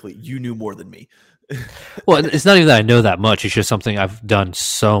very quickly you knew more than me. Well, it's not even that I know that much. It's just something I've done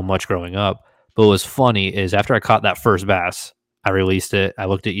so much growing up. But what was funny is after I caught that first bass, I released it. I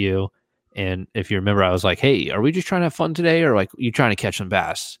looked at you, and if you remember, I was like, "Hey, are we just trying to have fun today, or like you trying to catch some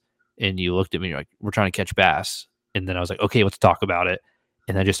bass?" And you looked at me, and you're like, "We're trying to catch bass." And then I was like, "Okay, let's talk about it."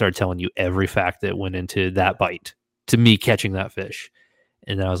 And I just started telling you every fact that went into that bite to me catching that fish.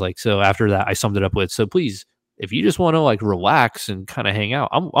 And then I was like, so after that, I summed it up with, so please, if you just want to like relax and kind of hang out,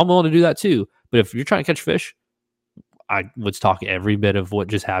 I'm willing to do that too. But if you're trying to catch fish, let's talk every bit of what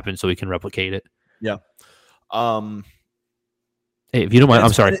just happened so we can replicate it. Yeah. Hey, if you don't mind,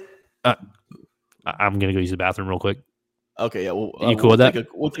 I'm sorry. I'm gonna go use the bathroom real quick. Okay, yeah. You cool with that?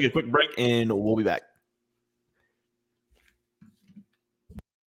 We'll take a quick break and we'll be back.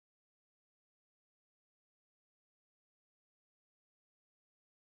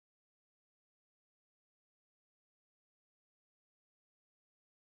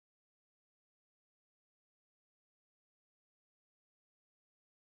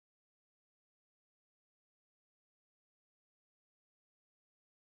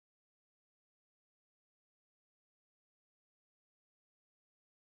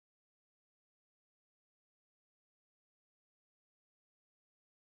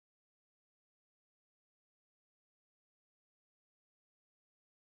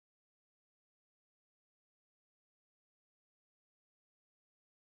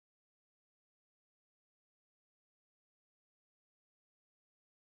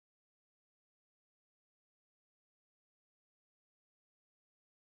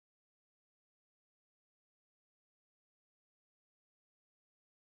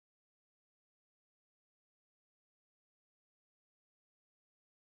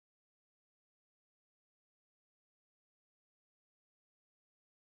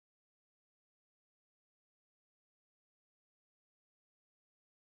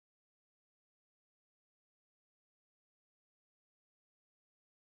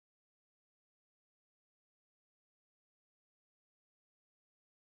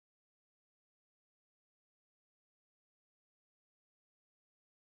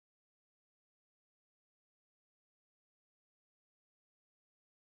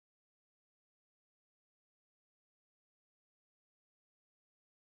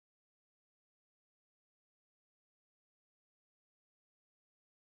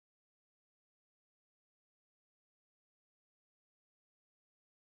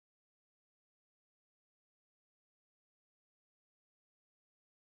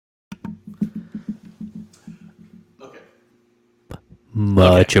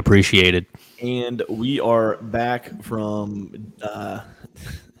 Much appreciated. And we are back from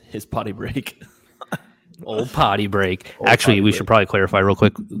his potty break. Old potty break. Actually, we should probably clarify real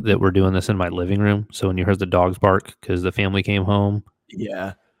quick that we're doing this in my living room. So when you heard the dogs bark, because the family came home.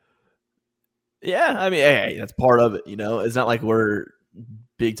 Yeah. Yeah. I mean, hey, that's part of it. You know, it's not like we're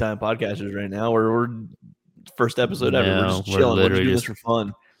big time podcasters right now. We're first episode ever. We're just chilling. We're just doing this for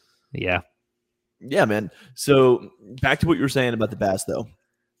fun. Yeah. Yeah, man. So back to what you were saying about the bass, though.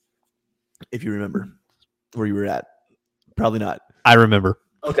 If you remember where you were at. Probably not. I remember.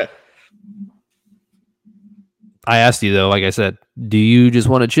 Okay. I asked you, though, like I said, do you just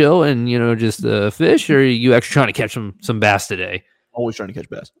want to chill and, just fish, or are you actually trying to catch some bass today? Always trying to catch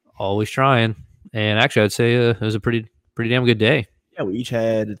bass. Always trying. And actually, I'd say it was a pretty damn good day. Yeah, we each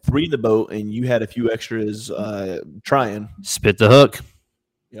had 3 in the boat, and you had a few extras trying. Spit the hook.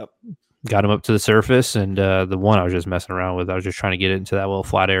 Yep. Got him up to the surface, and the one I was just messing around with, I was just trying to get it into that little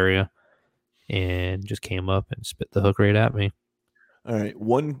flat area, and just came up and spit the hook right at me. All right,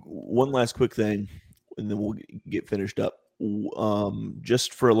 one last quick thing, and then we'll get finished up.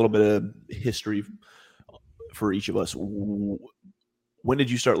 Just for a little bit of history for each of us. When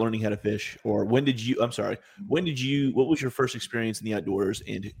did you start learning how to fish? Or what was your first experience in the outdoors,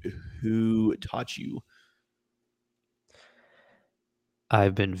 and who taught you?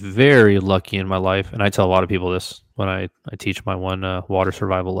 I've been very lucky in my life, and I tell a lot of people this when I teach my one water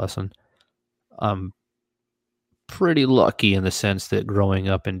survival lesson. I'm pretty lucky in the sense that growing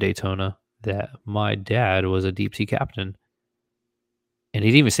up in Daytona, that my dad was a deep sea captain, and he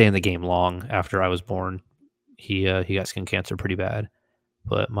didn't even stay in the game long after I was born. He got skin cancer pretty bad,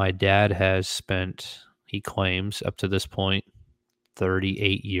 but my dad has spent, he claims, up to this point,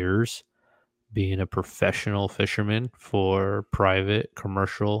 38 years being a professional fisherman for private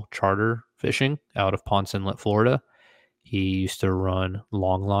commercial charter fishing out of Ponce Inlet, Florida. He used to run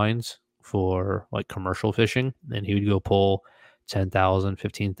long lines for like commercial fishing, and he would go pull 10,000,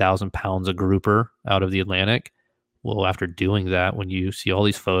 15,000 pounds of grouper out of the Atlantic. Well, after doing that, when you see all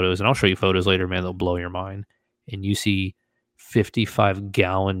these photos, and I'll show you photos later, man, they'll blow your mind. And you see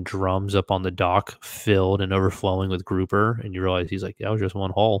 55-gallon drums up on the dock filled and overflowing with grouper, and you realize he's like, that was just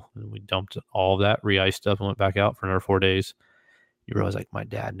one haul, and we dumped all of that, re-iced stuff, and went back out for another 4 days. You realize, like, my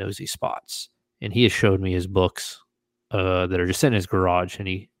dad knows these spots, and he has showed me his books that are just in his garage,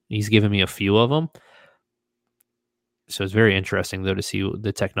 and he's given me a few of them. So it's very interesting, though, to see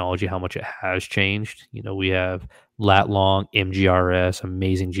the technology, how much it has changed. We have lat long, MGRS,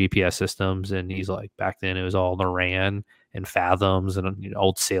 amazing GPS systems, and he's like, back then it was all Naran and Fathoms and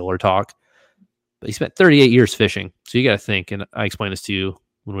old sailor talk. But he spent 38 years fishing. So you got to think, and I explained this to you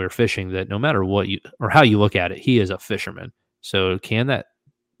when we were fishing, that no matter what you or how you look at it, he is a fisherman. So can that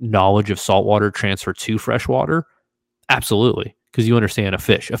knowledge of saltwater transfer to freshwater? Absolutely, because you understand a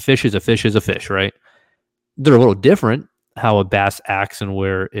fish. A fish is a fish is a fish, right? They're a little different how a bass acts and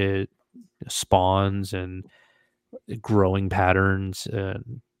where it spawns and growing patterns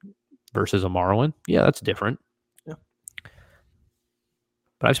versus a marlin. Yeah, that's different. Yeah.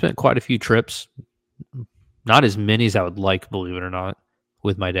 But I've spent quite a few trips, not as many as I would like, believe it or not,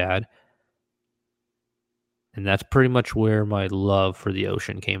 with my dad. And that's pretty much where my love for the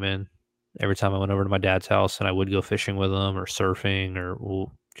ocean came in. Every time I went over to my dad's house and I would go fishing with him or surfing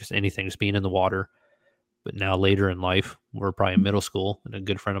or just anything, just being in the water. But now later in life, we're probably in middle school, and a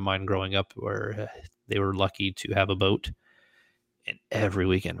good friend of mine growing up where they were lucky to have a boat. And every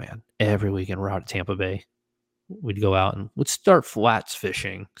weekend we're out at Tampa Bay. We'd go out and we'd start flats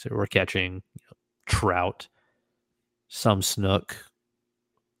fishing. So we're catching trout, some snook,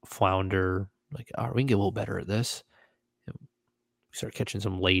 flounder. Like, we can get a little better at this. And we start catching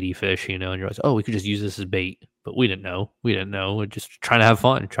some lady fish, and you realize, we could just use this as bait. But we didn't know. We're just trying to have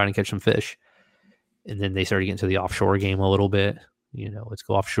fun, trying to catch some fish. And then they started getting to the offshore game a little bit. Let's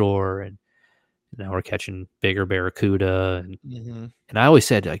go offshore, and now we're catching bigger barracuda. And I always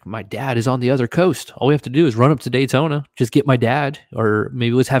said, like, my dad is on the other coast. All we have to do is run up to Daytona, just get my dad, or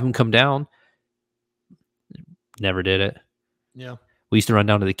maybe let's have him come down. Never did it. Yeah. We used to run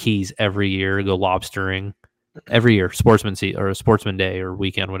down to the Keys every year, go lobstering. Every year, sportsman day or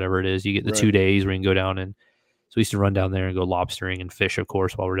weekend, whatever it is. You get the 2 days where you can go down, and so we used to run down there and go lobstering and fish, of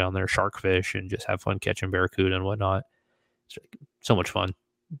course, while we're down there, shark fish, and just have fun catching barracuda and whatnot. It's so much fun.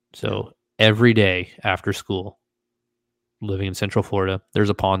 So every day after school, living in Central Florida, there's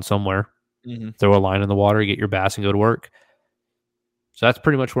a pond somewhere. Throw a line in the water, get your bass, and go to work. So that's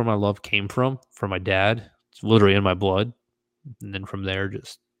pretty much where my love came from my dad. It's literally in my blood. And then from there,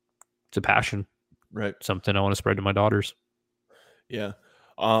 just it's a passion. Right. Something I want to spread to my daughters. Yeah.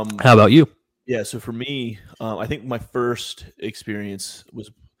 How about you? Yeah, so for me, I think my first experience was,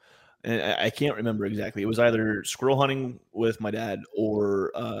 and I can't remember exactly. It was either squirrel hunting with my dad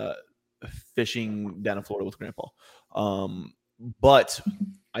or fishing down in Florida with Grandpa. Um, but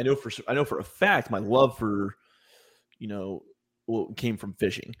I know for a fact my love for came from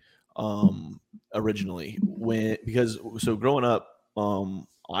fishing originally because so growing up,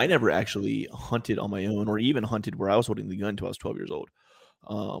 I never actually hunted on my own or even hunted where I was holding the gun until I was 12 years old.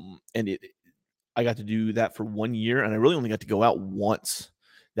 And I got to do that for 1 year, and I really only got to go out once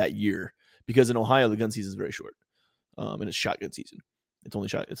that year because in Ohio the gun season is very short, and it's shotgun season. It's only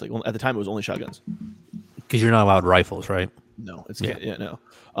shot. It's like at the time it was only shotguns. Because you're not allowed rifles, right? No, Yeah. no.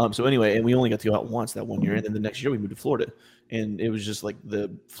 So anyway, and we only got to go out once that 1 year, and then the next year we moved to Florida, and it was just like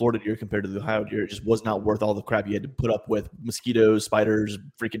the Florida deer compared to the Ohio deer, it just was not worth all the crap you had to put up with mosquitoes, spiders,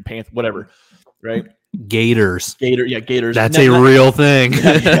 freaking panther, whatever, right? Gators. Gators. That's a real thing.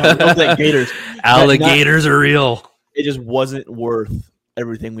 Real thing, gators. Alligators are real. It just wasn't worth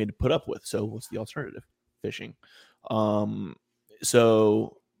everything we had to put up with. So what's the alternative? Fishing.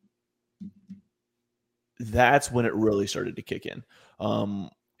 So that's when it really started to kick in.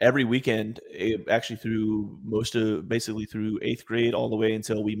 Every weekend, actually basically through 8th grade all the way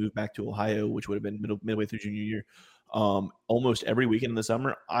until we moved back to Ohio, which would have been midway through junior year. Almost every weekend in the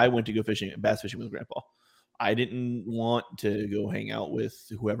summer, I went to go bass fishing with Grandpa. I didn't want to go hang out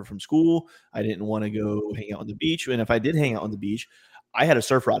with whoever from school. I didn't want to go hang out on the beach. And if I did hang out on the beach, I had a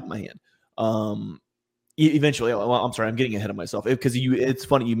surf rod in my hand. Eventually, well, I'm sorry, I'm getting ahead of myself because it's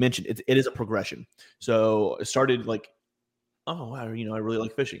funny you mentioned it is a progression. So it started like, oh wow, I really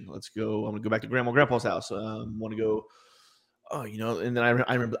like fishing. Let's go. I'm gonna go back to Grandpa's house. Want to go? Oh, and then I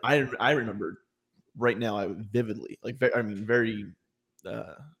remember right now. I vividly very.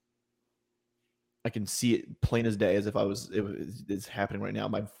 I can see it plain as day, as if it's happening right now.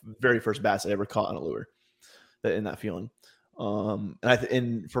 My very first bass I ever caught on a lure, in that feeling.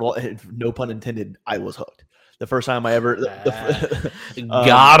 And for no pun intended, I was hooked. The first time I ever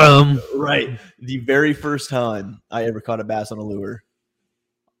got him right. The very first time I ever caught a bass on a lure,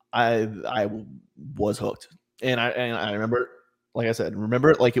 I was hooked, and I remember, like I said, remember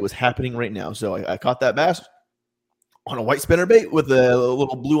it like it was happening right now. So I caught that bass on a white spinnerbait with a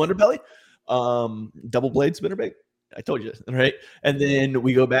little blue underbelly, double blade spinnerbait. I told you, right? And then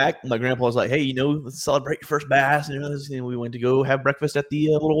we go back. My grandpa was like, "Hey, let's celebrate your first bass." And we went to go have breakfast at the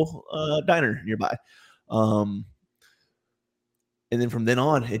little diner nearby. And then from then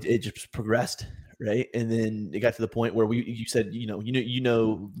on, it just progressed, right? And then it got to the point where you said,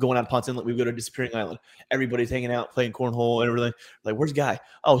 going out to Ponce Inlet, we go to Disappearing Island. Everybody's hanging out, playing cornhole and everything. Like, where's Guy?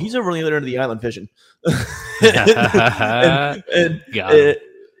 Oh, he's over on the other end of the island fishing.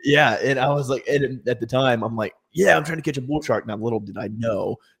 Yeah, and I was like, and at the time, I'm like, yeah, I'm trying to catch a bull shark. Now, little did I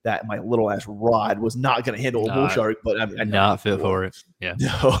know that my little ass rod was not going to handle a bull shark, but I not fit for it. Yeah,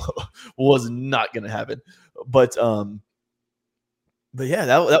 no, was not going to happen. But yeah,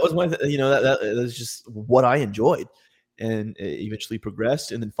 that was that was just what I enjoyed, and it eventually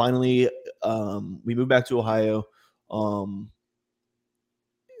progressed, and then finally, we moved back to Ohio.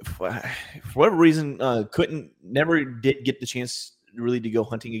 For whatever reason, never did get the chance really to go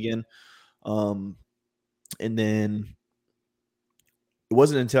hunting again. And then it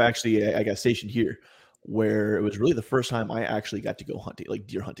wasn't until actually I got stationed here where it was really the first time I actually got to go hunting, like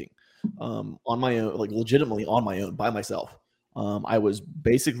deer hunting, on my own, like legitimately on my own by myself. I was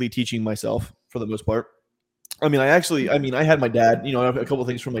basically teaching myself for the most part. I had my dad, a couple of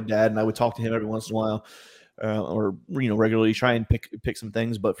things from my dad, and I would talk to him every once in a while. Or regularly try and pick some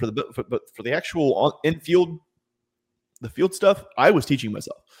things, but for the actual the field stuff, I was teaching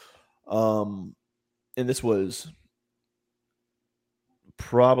myself. And this was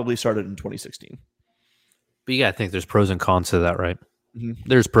probably started in 2016. But you gotta think there's pros and cons to that, right? Mm-hmm.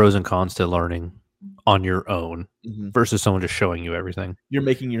 There's pros and cons to learning on your own versus someone just showing you everything. You're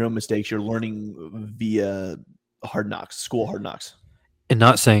making your own mistakes. You're learning via school hard knocks. And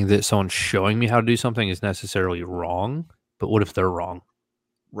not saying that someone showing me how to do something is necessarily wrong, but what if they're wrong?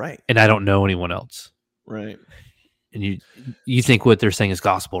 Right. And I don't know anyone else. Right. And you think what they're saying is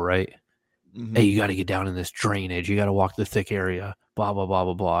gospel, right? Mm-hmm. Hey, you got to get down in this drainage. You got to walk the thick area, blah, blah, blah,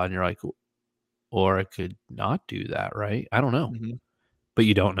 blah, blah. And you're like, or I could not do that, right? I don't know. Mm-hmm. But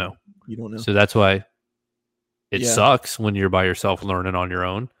you don't know. You don't know. So that's why it sucks when you're by yourself learning on your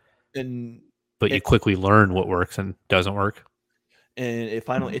own. But you quickly learn what works and doesn't work. And it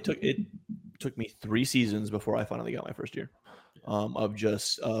took me 3 seasons before I finally got my first year. Of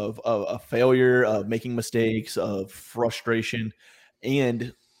a failure, of making mistakes, of frustration.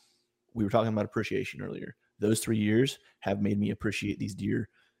 And we were talking about appreciation earlier. Those 3 years have made me appreciate these deer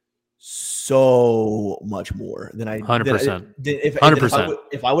so much more than I 100%.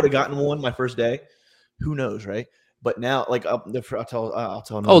 If I would have gotten one my first day, who knows, right? But now, like I'll tell.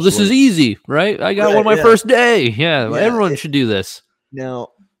 Oh, this is easy, right? I got one my first day. Yeah, everyone should do this. Now,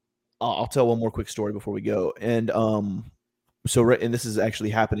 I'll tell one more quick story before we go, and and this is actually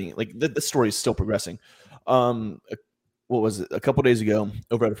happening. Like the story is still progressing. What was it? A couple days ago,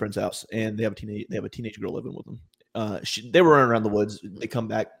 over at a friend's house, and they have a teenage girl living with them. They were running around the woods. They come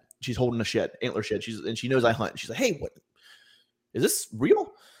back. She's holding a antler shed. She knows I hunt. She's like, "Hey, what is this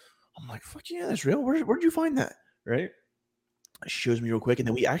real?" I'm like, "Fuck yeah, that's real. Where'd you find that?" Right? She shows me real quick, and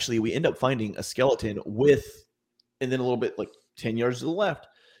then we end up finding a skeleton with, and then a little bit like 10 yards to the left,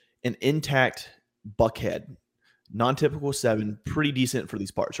 an intact buckhead, non-typical 7, pretty decent for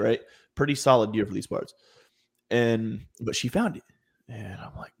these parts, right? Pretty solid deer for these parts. But she found it, and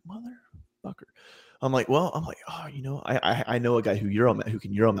I'm like, motherfucker. I'm like, oh, I know a guy who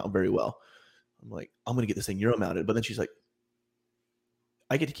can Euro mount very well. I'm like, I'm gonna get this thing Euro mounted. But then she's like,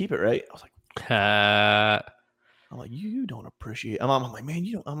 I get to keep it, right? I was like, I'm like, you don't appreciate. I'm like, man,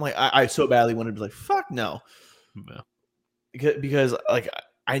 you don't. I'm like, I so badly wanted to be like, fuck no, because like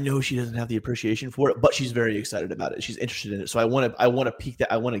I know she doesn't have the appreciation for it, but she's very excited about it. She's interested in it, so I want to pique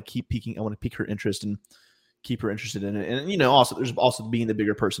that. I want to keep piquing. I want to pique her interest and keep her interested in it. And also there's also being the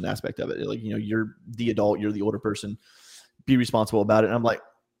bigger person aspect of it. Like you're the adult, you're the older person. Be responsible about it. And I'm like,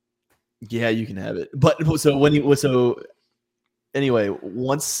 yeah, you can have it. But anyway,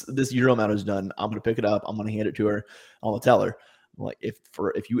 once this Euro mount is done, I'm gonna pick it up. I'm gonna hand it to her. I'm gonna tell her, I'm like,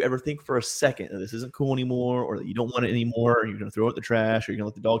 if you ever think for a second that this isn't cool anymore, or that you don't want it anymore, or you're gonna throw it in the trash, or you're gonna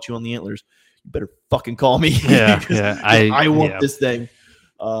let the dog chew on the antlers, you better fucking call me. Yeah, I want this thing.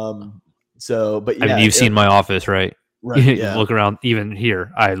 But yeah, I mean, you've seen my office, right? Right. Yeah. Look around, even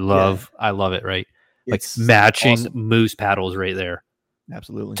here. I love it, right? It's like matching awesome. Moose paddles right there.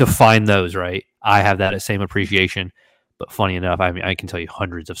 Absolutely. To find those, right? I have that same appreciation. But funny enough, I mean, I can tell you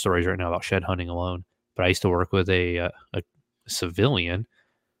hundreds of stories right now about shed hunting alone. But I used to work with a civilian,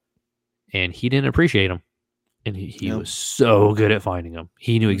 and he didn't appreciate them. And he was so good at finding them.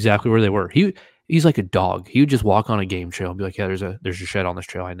 He knew exactly where they were. He's like a dog. He would just walk on a game trail and be like, yeah, there's a shed on this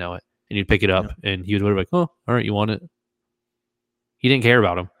trail. I know it. And you'd pick it up, and he would be like, "Oh, all right, you want it?" He didn't care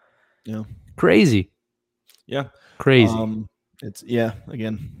about him. Yeah, crazy. Yeah, crazy.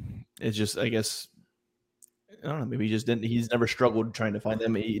 Again, it's just, I guess, I don't know. Maybe he just didn't. He's never struggled trying to find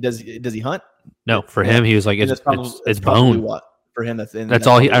them. Does he hunt? No, for him, he was like, it's bone. What for him? That's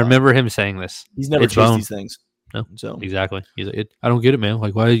all. I remember him saying this. He's never chased these things. No, so exactly. He's like, I don't get it, man.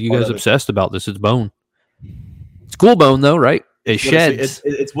 Like, why are you guys obsessed about this? It's bone. It's cool bone, though, right? It sheds.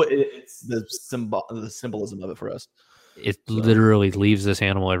 It's the symbolism of it for us. It literally leaves this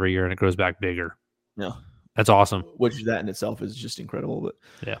animal every year and it grows back bigger. Yeah, that's awesome. Which that in itself is just incredible. But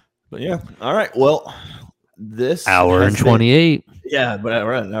yeah. All right. Well, this hour and 28. Yeah, but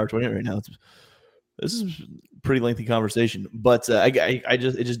we're at an hour 28 right now. This is a pretty lengthy conversation. But it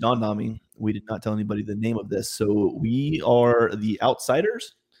just dawned on me. We did not tell anybody the name of this. So we are the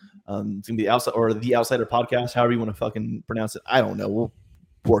Outsiders. It's gonna be the Outsider Podcast, however you want to fucking pronounce it. I don't know. We'll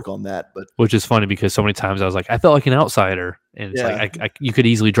work on that. But which is funny because so many times I was like, I felt like an outsider, and it's like you could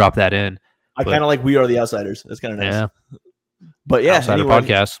easily drop that in. I kind of like We Are the Outsiders. That's kind of nice. Yeah. But yeah, Outsider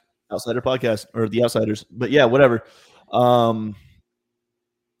Podcast or the Outsiders. But yeah, whatever.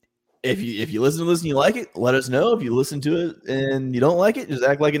 If you listen to this and you like it, let us know. If you listen to it and you don't like it, just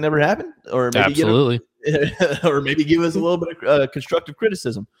act like it never happened, or maybe or maybe give us a little bit of constructive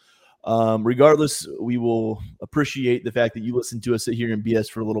criticism. Regardless, we will appreciate the fact that you listen to us sit here and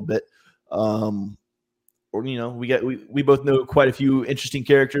BS for a little bit. Or we both know quite a few interesting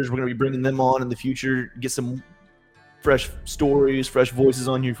characters. We're going to be bringing them on in the future. Get some fresh stories, fresh voices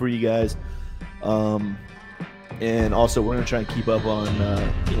on here for you guys. And also, we're going to try and keep up on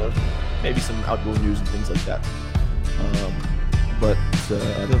maybe some outdoor news and things like that. But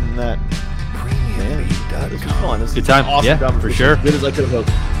other than that, man, this was fun. This good time. Awesome for sure. Good as I could have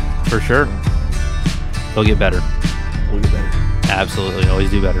hoped. For sure. They'll get better. We'll get better. Absolutely. Always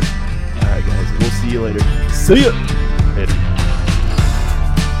do better. All right, guys. We'll see you later. See ya. Later.